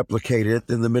trying to replicate it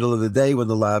in the middle of the day when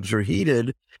the labs are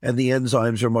heated and the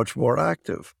enzymes are much more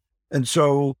active. And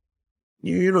so,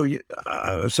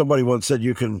 somebody once said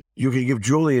you can give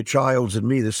Julia Childs and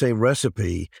me the same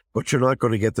recipe, but you're not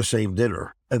going to get the same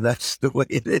dinner. And that's the way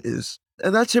it is.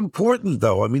 And that's important,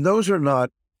 though. I mean, those are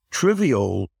not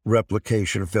trivial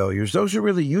replication failures. Those are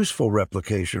really useful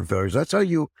replication failures. That's how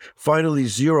you finally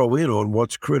zero in on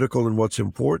what's critical and what's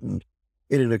important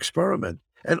in an experiment.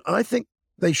 And I think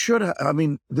they should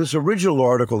this original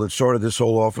article that started this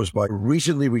whole off was by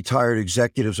recently retired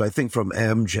executives, I think from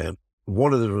Amgen.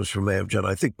 One of them was from Amgen.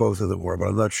 I think both of them were, but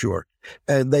I'm not sure.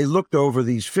 And they looked over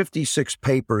these 56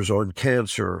 papers on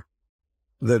cancer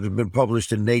that have been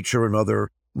published in Nature and other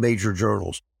major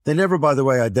journals. They never, by the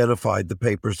way, identified the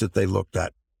papers that they looked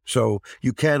at. So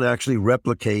you can actually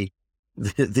replicate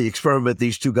the experiment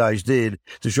these two guys did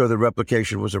to show that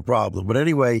replication was a problem. But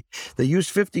anyway, they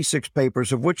used 56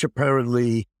 papers, of which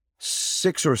apparently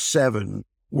 6 or 7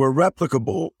 were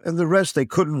replicable, and the rest they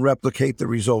couldn't replicate the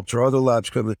results, or other labs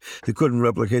couldn't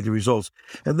replicate the results.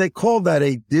 And they called that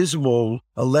a dismal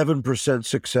 11%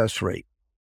 success rate.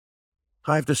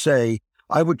 I have to say,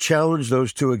 I would challenge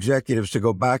those two executives to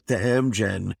go back to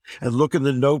Amgen and look in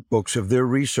the notebooks of their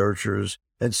researchers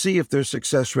and see if their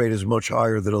success rate is much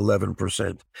higher than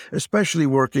 11%, especially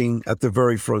working at the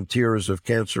very frontiers of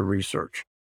cancer research.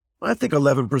 I think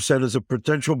 11% is a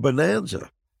potential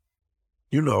bonanza.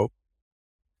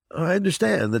 I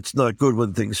understand that's not good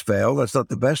when things fail. That's not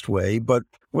the best way, but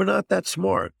we're not that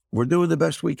smart. We're doing the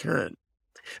best we can.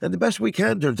 And the best we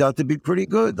can turns out to be pretty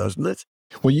good, doesn't it?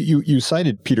 Well, you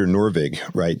cited Peter Norvig,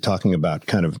 right, talking about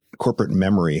kind of corporate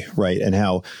memory, right, and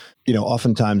how,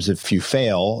 oftentimes if you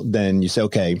fail, then you say,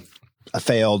 okay, I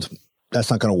failed,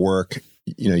 that's not going to work.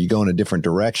 You go in a different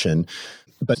direction.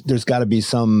 But there's got to be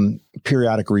some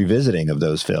periodic revisiting of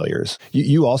those failures.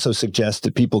 You also suggest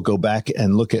that people go back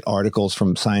and look at articles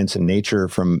from Science and Nature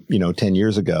from, 10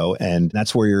 years ago. And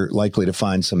that's where you're likely to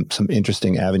find some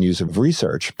interesting avenues of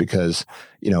research because,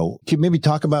 can you maybe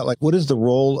talk about what is the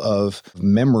role of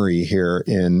memory here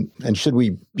and should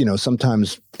we,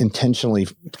 sometimes intentionally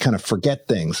kind of forget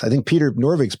things? I think Peter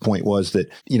Norvig's point was that,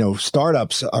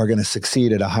 startups are going to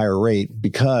succeed at a higher rate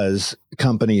because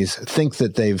companies think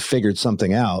that they've figured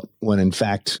something out when in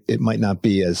fact it might not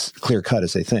be as clear cut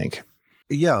as they think.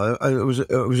 Yeah, it was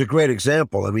a great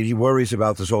example. I mean, he worries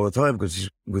about this all the time because he's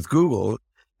with Google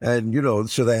and,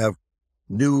 so they have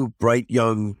new, bright,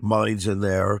 young minds in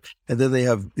there. And then they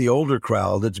have the older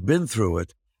crowd that's been through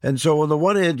it. And so on the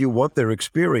one hand, you want their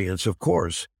experience, of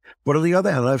course. But on the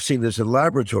other hand, I've seen this in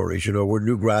laboratories, where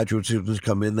new graduate students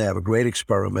come in, they have a great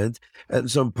experiment,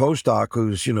 and some postdoc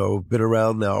who's, been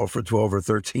around now for 12 or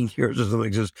 13 years or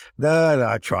something says, nah,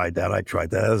 I tried that, that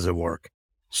doesn't work.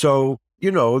 So,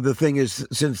 the thing is,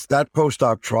 since that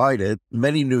postdoc tried it,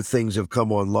 many new things have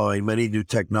come online, many new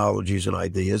technologies and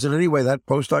ideas. And anyway, that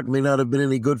postdoc may not have been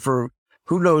any good for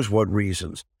who knows what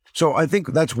reasons. So I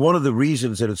think that's one of the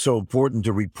reasons that it's so important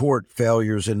to report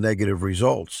failures and negative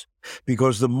results,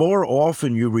 because the more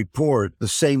often you report the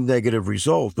same negative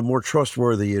result, the more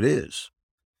trustworthy it is.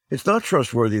 It's not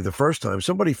trustworthy the first time.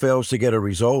 Somebody fails to get a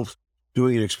result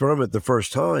doing an experiment the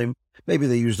first time. Maybe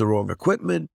they use the wrong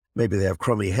equipment. Maybe they have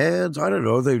crummy hands. I don't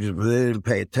know. They didn't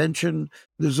pay attention.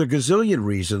 There's a gazillion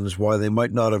reasons why they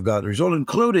might not have gotten a result,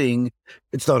 including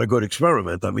it's not a good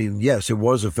experiment. I mean, yes, it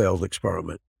was a failed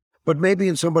experiment, but maybe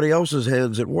in somebody else's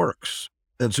hands it works.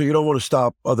 And so you don't want to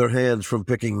stop other hands from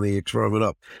picking the experiment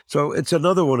up. So it's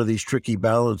another one of these tricky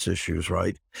balance issues,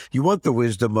 right? You want the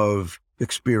wisdom of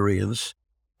experience,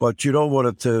 but you don't want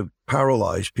it to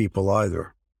paralyze people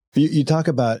either. You talk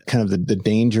about kind of the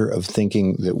danger of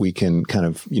thinking that we can kind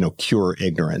of, cure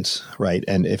ignorance, right?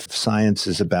 And if science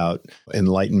is about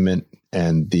enlightenment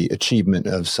and the achievement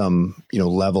of some,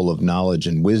 level of knowledge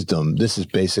and wisdom, this is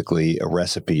basically a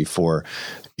recipe for,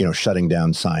 shutting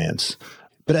down science.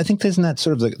 But I think isn't that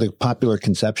sort of the popular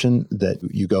conception that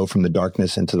you go from the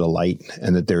darkness into the light,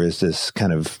 and that there is this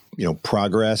kind of,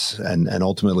 progress and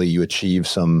ultimately you achieve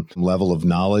some level of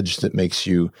knowledge that makes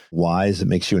you wise, that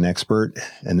makes you an expert,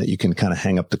 and that you can kind of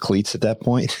hang up the cleats at that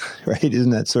point, right?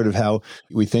 Isn't that sort of how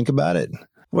we think about it?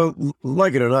 Well,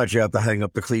 like it or not, you have to hang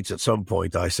up the cleats at some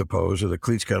point, I suppose, or the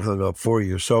cleats get hung up for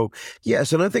you. So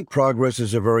yes, and I think progress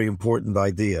is a very important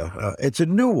idea. It's a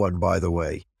new one, by the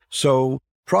way. So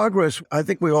progress, I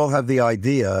think we all have the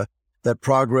idea that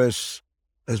progress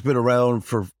has been around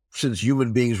since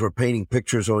human beings were painting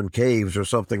pictures on caves or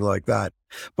something like that.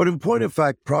 But in point of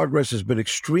fact, progress has been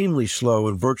extremely slow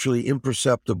and virtually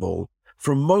imperceptible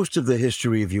for most of the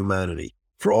history of humanity,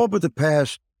 for all but the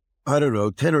past, 10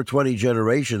 or 20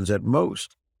 generations at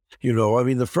most.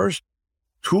 The first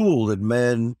tool that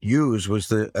man used was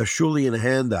the Acheulean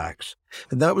hand axe.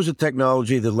 And that was a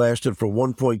technology that lasted for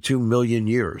 1.2 million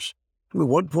years.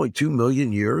 1.2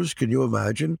 million years, can you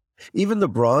imagine? Even the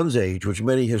Bronze Age, which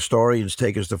many historians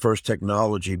take as the first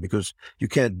technology because you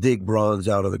can't dig bronze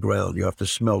out of the ground. You have to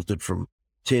smelt it from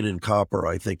tin and copper,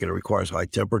 I think, and it requires high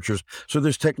temperatures. So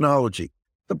there's technology.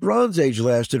 The Bronze Age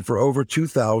lasted for over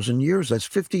 2,000 years. That's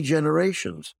 50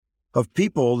 generations of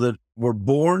people that were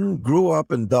born, grew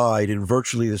up, and died in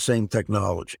virtually the same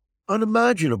technology.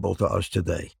 Unimaginable to us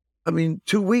today.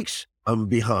 2 weeks I'm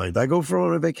behind. I go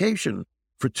on a vacation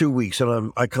for 2 weeks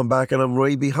and I come back and I'm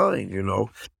way behind,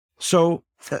 So,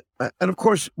 and of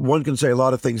course, one can say a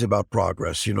lot of things about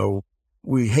progress.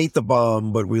 We hate the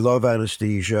bomb, but we love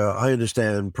anesthesia. I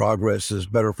understand progress is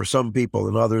better for some people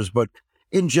than others, but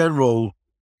in general,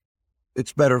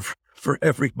 it's better for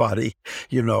everybody,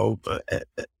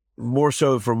 more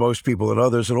so for most people than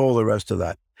others and all the rest of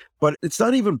that. But it's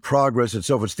not even progress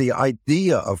itself. It's the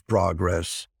idea of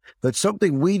progress. That's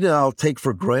something we now take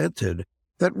for granted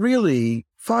that really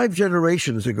 5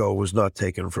 generations ago was not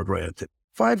taken for granted.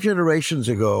 5 generations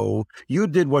ago, you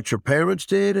did what your parents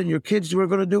did and your kids were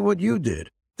going to do what you did.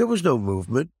 There was no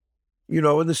movement. In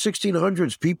the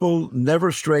 1600s, people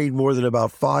never strayed more than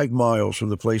about 5 miles from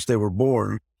the place they were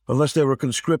born unless they were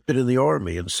conscripted in the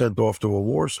army and sent off to a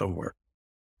war somewhere.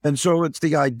 And so it's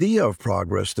the idea of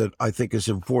progress that I think is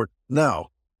important. Now,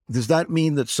 does that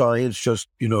mean that science just,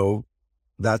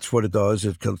 that's what it does?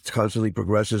 It constantly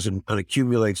progresses and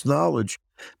accumulates knowledge?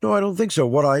 No, I don't think so.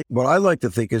 What I like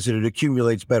to think is that it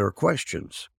accumulates better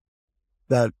questions.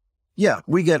 That, yeah,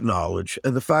 we get knowledge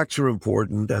and the facts are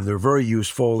important and they're very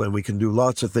useful and we can do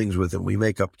lots of things with them. We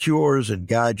make up cures and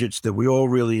gadgets that we all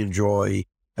really enjoy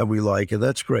and we like, and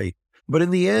that's great. But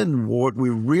in the end, what we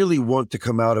really want to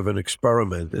come out of an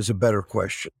experiment is a better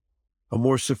question, a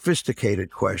more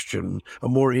sophisticated question, a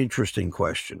more interesting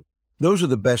question. Those are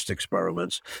the best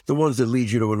experiments, the ones that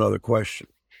lead you to another question,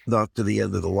 not to the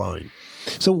end of the line.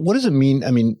 So what does it mean?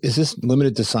 Is this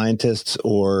limited to scientists,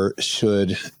 or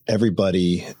should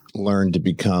everybody learn to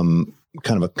become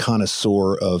kind of a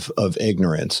connoisseur of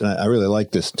ignorance? And I really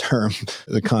like this term,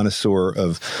 the connoisseur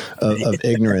of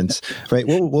ignorance, right?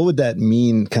 What would that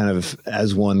mean kind of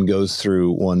as one goes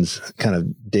through one's kind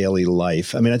of daily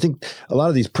life? I think a lot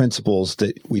of these principles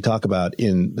that we talk about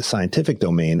in the scientific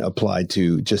domain apply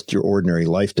to just your ordinary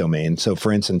life domain. So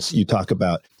for instance, you talk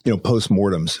about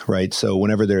postmortems, right? So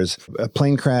whenever there's a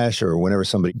plane crash or whenever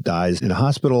somebody dies in a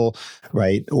hospital,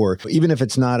 right? Or even if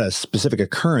it's not a specific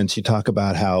occurrence, you talk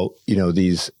about how,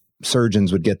 these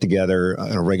surgeons would get together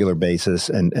on a regular basis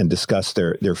and discuss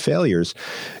their failures.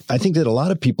 I think that a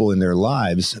lot of people in their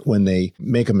lives, when they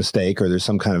make a mistake or there's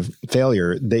some kind of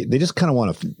failure, they just kind of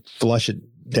want to flush it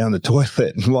down the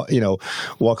toilet and,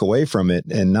 walk away from it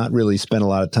and not really spend a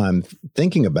lot of time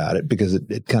thinking about it because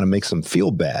it kind of makes them feel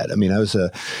bad. I was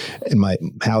in my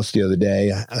house the other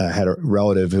day. I had a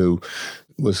relative who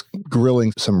was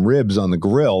grilling some ribs on the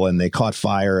grill, and they caught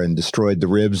fire and destroyed the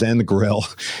ribs and the grill.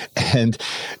 And,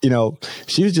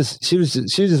 she just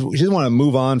want to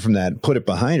move on from that and put it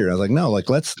behind her. And I was like, no,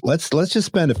 let's just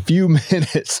spend a few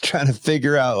minutes trying to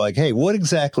figure out hey, what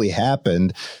exactly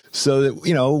happened so that,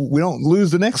 we don't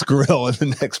lose the next grill and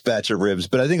the next batch of ribs.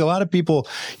 But I think a lot of people,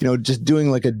 just doing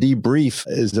a debrief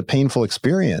is a painful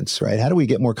experience, right? How do we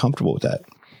get more comfortable with that?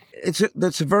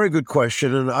 That's a very good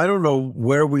question, and I don't know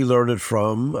where we learn it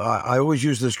from. I always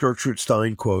use this Gertrude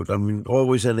Stein quote. I mean,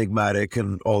 always enigmatic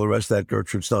and all the rest of that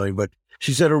Gertrude Stein, but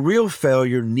she said, "A real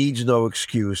failure needs no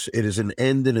excuse. It is an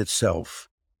end in itself."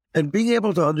 And being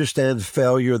able to understand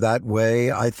failure that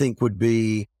way, I think, would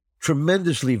be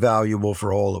tremendously valuable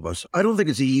for all of us. I don't think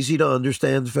it's easy to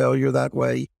understand failure that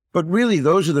way. But really,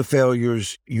 those are the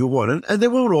failures you want. And they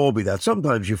won't all be that.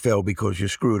 Sometimes you fail because you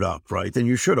screwed up, right? And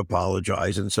you should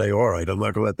apologize and say, all right, I'm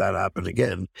not going to let that happen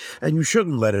again. And you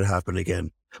shouldn't let it happen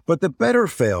again. But the better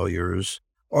failures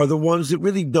are the ones that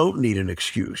really don't need an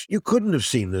excuse. You couldn't have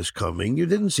seen this coming. You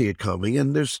didn't see it coming.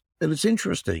 And it's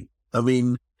interesting. I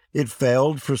mean, it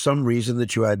failed for some reason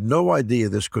that you had no idea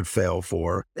this could fail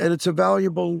for. And it's a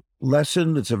valuable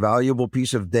lesson. It's a valuable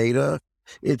piece of data.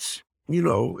 It's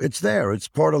there. It's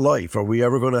part of life. Are we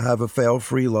ever going to have a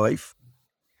fail-free life?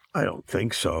 I don't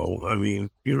think so. I mean,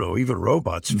 even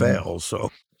robots fail. So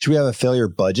should we have a failure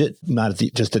budget, not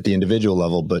just at the individual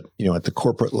level, but, at the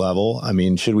corporate level? I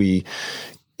mean, should we,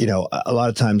 a lot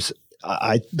of times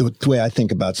the way I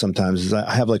think about sometimes is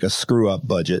I have a screw up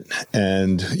budget.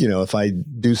 And, if I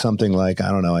do something I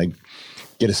don't know, I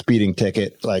get a speeding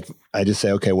ticket, I just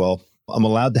say, okay, well, I'm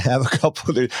allowed to have a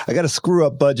couple of, I got a screw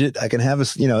up budget. I can have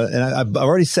and I've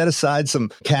already set aside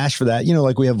some cash for that.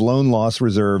 We have loan loss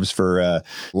reserves for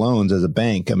loans as a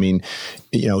bank. I mean,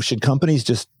 should companies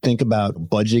just think about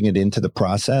budgeting it into the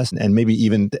process and maybe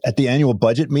even at the annual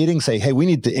budget meeting say, hey, we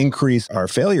need to increase our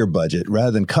failure budget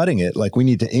rather than cutting it. We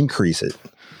need to increase it.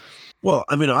 Well,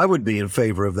 I mean, I would be in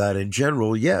favor of that in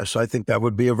general. Yes, I think that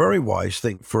would be a very wise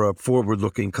thing for a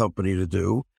forward-looking company to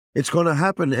do. It's going to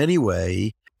happen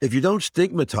anyway. If you don't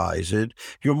stigmatize it,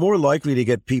 you're more likely to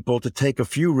get people to take a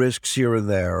few risks here and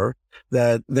there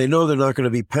that they know they're not going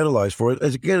to be penalized for it.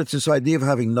 As again, it's this idea of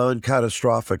having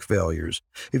non-catastrophic failures.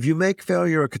 If you make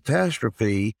failure a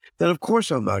catastrophe, then of course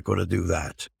I'm not going to do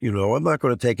that. I'm not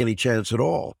going to take any chance at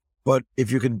all. But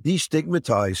if you can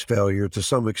destigmatize failure to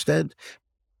some extent,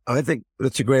 I think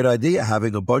that's a great idea,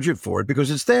 having a budget for it, because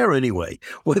it's there anyway,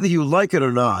 whether you like it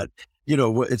or not.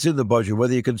 It's in the budget,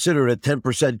 whether you consider it a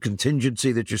 10%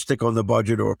 contingency that you stick on the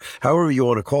budget or however you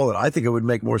want to call it. I think it would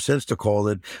make more sense to call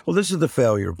it, well, this is the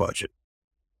failure budget.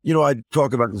 I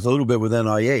talk about this a little bit with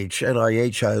NIH.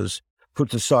 NIH has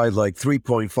puts aside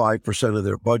 3.5% of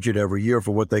their budget every year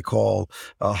for what they call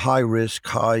high risk,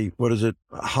 high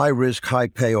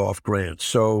payoff grants.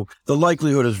 So the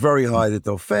likelihood is very high that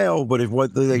they'll fail, but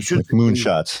what they should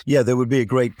moonshots. Yeah, there would be a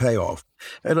great payoff.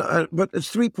 But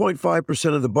it's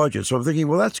 3.5% of the budget. So I'm thinking,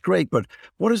 well, that's great, but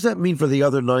what does that mean for the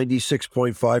other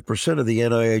 96.5% of the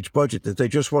NIH budget? That they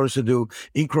just want us to do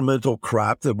incremental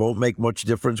crap that won't make much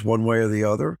difference one way or the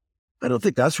other? I don't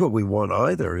think that's what we want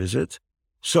either, is it?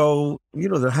 So,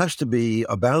 there has to be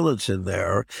a balance in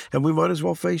there, and we might as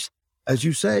well face, as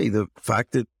you say, the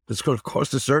fact that it's going to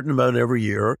cost a certain amount every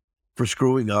year for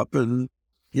screwing up. And,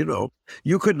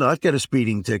 you could not get a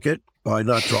speeding ticket by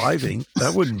not driving.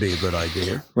 That wouldn't be a good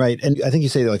idea. Right. And I think you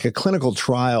say a clinical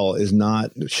trial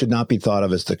should not be thought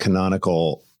of as the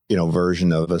canonical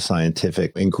version of a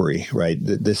scientific inquiry, right?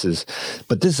 This,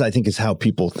 I think, is how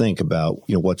people think about,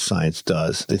 what science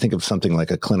does. They think of something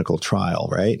like a clinical trial,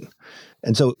 right?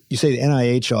 And so you say the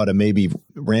NIH ought to maybe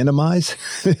randomize,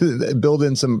 build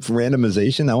in some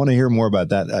randomization. I want to hear more about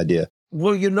that idea.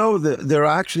 Well, there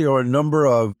actually are a number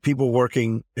of people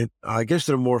working, I guess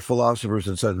they're more philosophers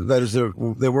than scientists. That is,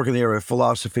 they work in the area of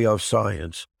philosophy of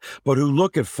science, but who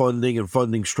look at funding and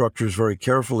funding structures very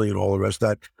carefully and all the rest of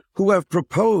that, who have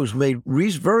made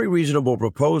very reasonable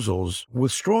proposals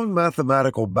with strong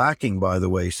mathematical backing, by the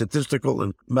way, statistical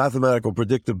and mathematical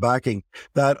predictive backing,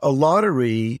 that a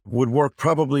lottery would work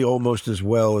probably almost as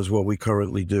well as what we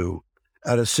currently do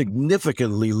at a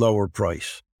significantly lower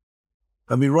price.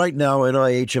 I mean, right now,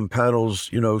 NIH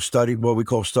impanels, study what we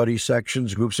call study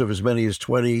sections, groups of as many as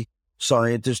 20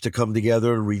 scientists to come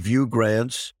together and review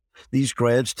grants. These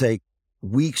grants take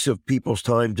weeks of people's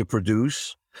time to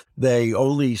produce. They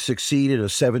only succeed at a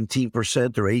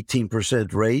 17% or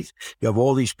 18% rate. You have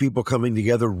all these people coming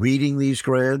together, reading these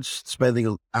grants,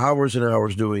 spending hours and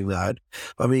hours doing that.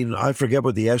 I mean, I forget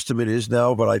what the estimate is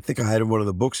now, but I think I had in one of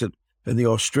the books in the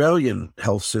Australian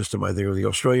health system, I think, or the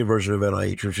Australian version of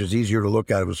NIH, which is easier to look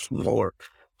at, it was smaller.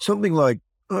 something like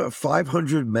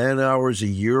 500 man hours a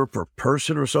year per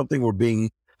person or something were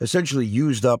being essentially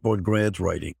used up on grant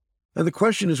writing. And the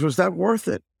question is, was that worth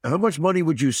it? How much money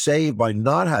would you save by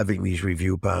not having these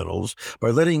review panels,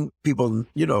 by letting people,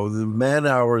 the man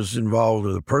hours involved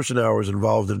or the person hours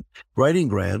involved in writing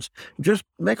grants, just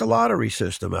make a lottery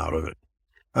system out of it?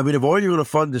 I mean, if all you're going to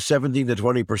fund is 17 to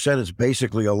 20%, it's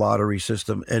basically a lottery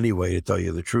system anyway, to tell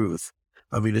you the truth.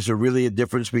 I mean, is there really a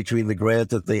difference between the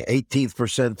grant at the 18th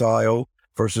percentile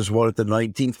versus one at the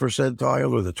 19th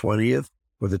percentile or the 20th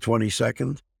or the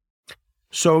 22nd?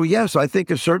 So, yes, I think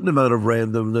a certain amount of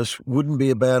randomness wouldn't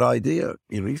be a bad idea.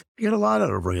 You get a lot out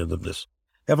of randomness.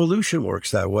 Evolution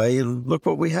works that way, and look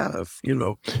what we have,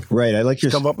 Right. I like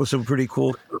your come up with some pretty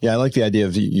cool. Yeah, I like the idea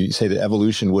of you say that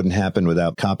evolution wouldn't happen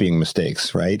without copying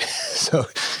mistakes, right? So,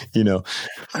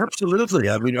 Absolutely.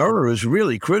 I mean, error is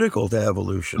really critical to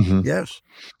evolution. Mhm.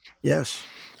 Yes.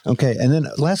 Okay. And then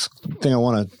last thing I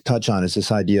want to touch on is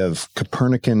this idea of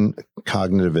Copernican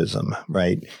cognitivism,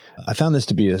 right? I found this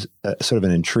to be a sort of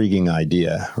an intriguing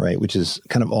idea, right? Which is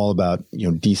kind of all about,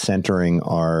 decentering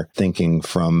our thinking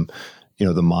from,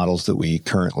 the models that we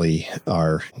currently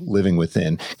are living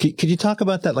within. Could you talk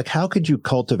about that? Like, how could you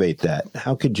cultivate that?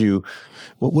 How could you,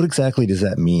 what exactly does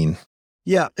that mean?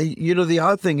 Yeah. The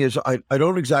odd thing is I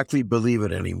don't exactly believe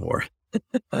it anymore.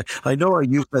 I know I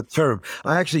use that term.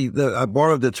 I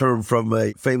borrowed the term from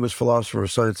a famous philosopher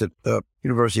of science at the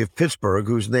University of Pittsburgh,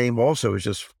 whose name also has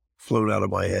just flown out of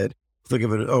my head. Think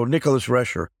of it. Oh, Nicholas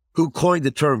Rescher, who coined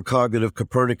the term cognitive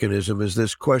Copernicanism, is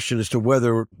this question as to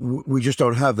whether we just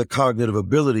don't have the cognitive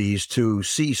abilities to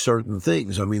see certain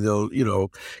things. I mean,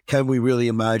 can we really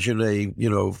imagine a,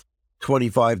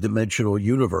 25-dimensional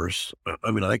universe?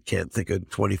 I mean, I can't think of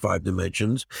 25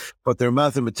 dimensions, but there are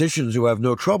mathematicians who have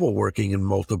no trouble working in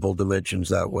multiple dimensions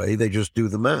that way. They just do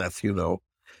the math,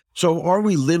 So are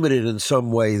we limited in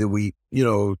some way that we,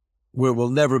 where we'll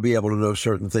never be able to know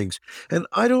certain things? And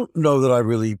I don't know that I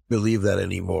really believe that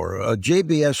anymore.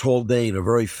 J.B.S. Haldane, a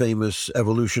very famous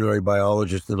evolutionary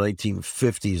biologist in the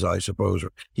 1950s, I suppose,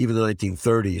 or even the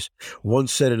 1930s,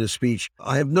 once said in a speech,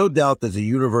 "I have no doubt that the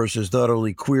universe is not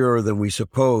only queerer than we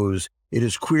suppose, it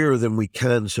is queerer than we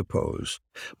can suppose."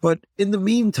 But in the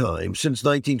meantime, since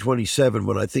 1927,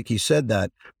 when I think he said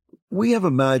that, we have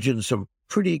imagined some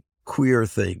pretty queer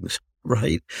things.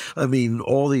 Right? I mean,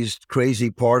 all these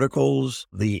crazy particles,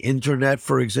 the internet,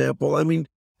 for example. I mean,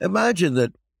 imagine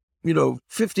that,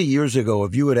 50 years ago,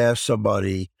 if you had asked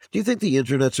somebody, do you think the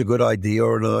internet's a good idea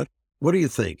or not? What do you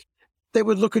think? They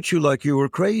would look at you like you were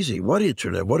crazy. What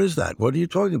internet? What is that? What are you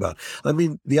talking about? I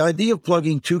mean, the idea of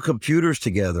plugging two computers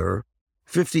together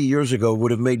 50 years ago would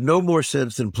have made no more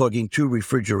sense than plugging two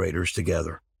refrigerators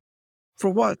together. For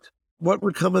what? What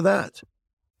would come of that?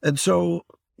 And so,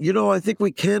 I think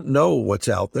we can't know what's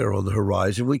out there on the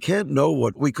horizon. We can't know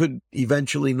what we could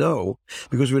eventually know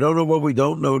because we don't know what we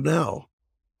don't know now.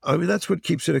 I mean, that's what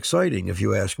keeps it exciting, if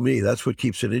you ask me. That's what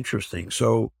keeps it interesting.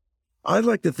 So I'd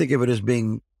like to think of it as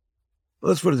being,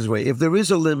 let's put it this way. If there is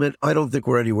a limit, I don't think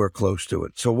we're anywhere close to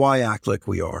it. So why act like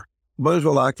we are? Might as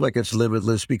well act like it's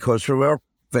limitless because from our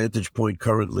vantage point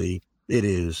currently, it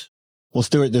is. Well,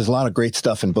 Stuart, there's a lot of great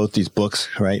stuff in both these books,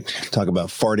 right? Talk about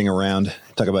farting around,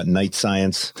 talk about night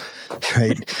science,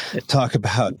 right? Talk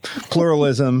about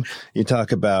pluralism. You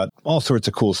talk about all sorts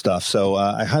of cool stuff. So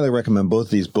I highly recommend both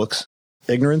these books.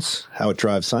 Ignorance, How It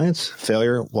Drives Science.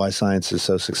 Failure, Why Science is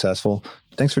So Successful.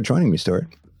 Thanks for joining me, Stuart.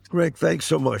 Greg, thanks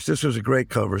so much. This was a great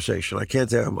conversation. I can't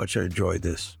tell you how much I enjoyed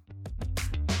this.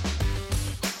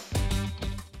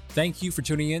 Thank you for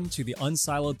tuning in to the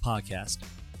Unsiloed podcast.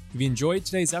 If you enjoyed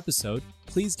today's episode,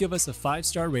 please give us a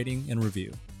 5-star rating and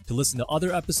review. To listen to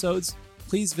other episodes,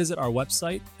 please visit our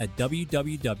website at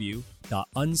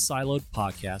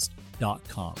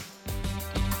www.unsiloedpodcast.com.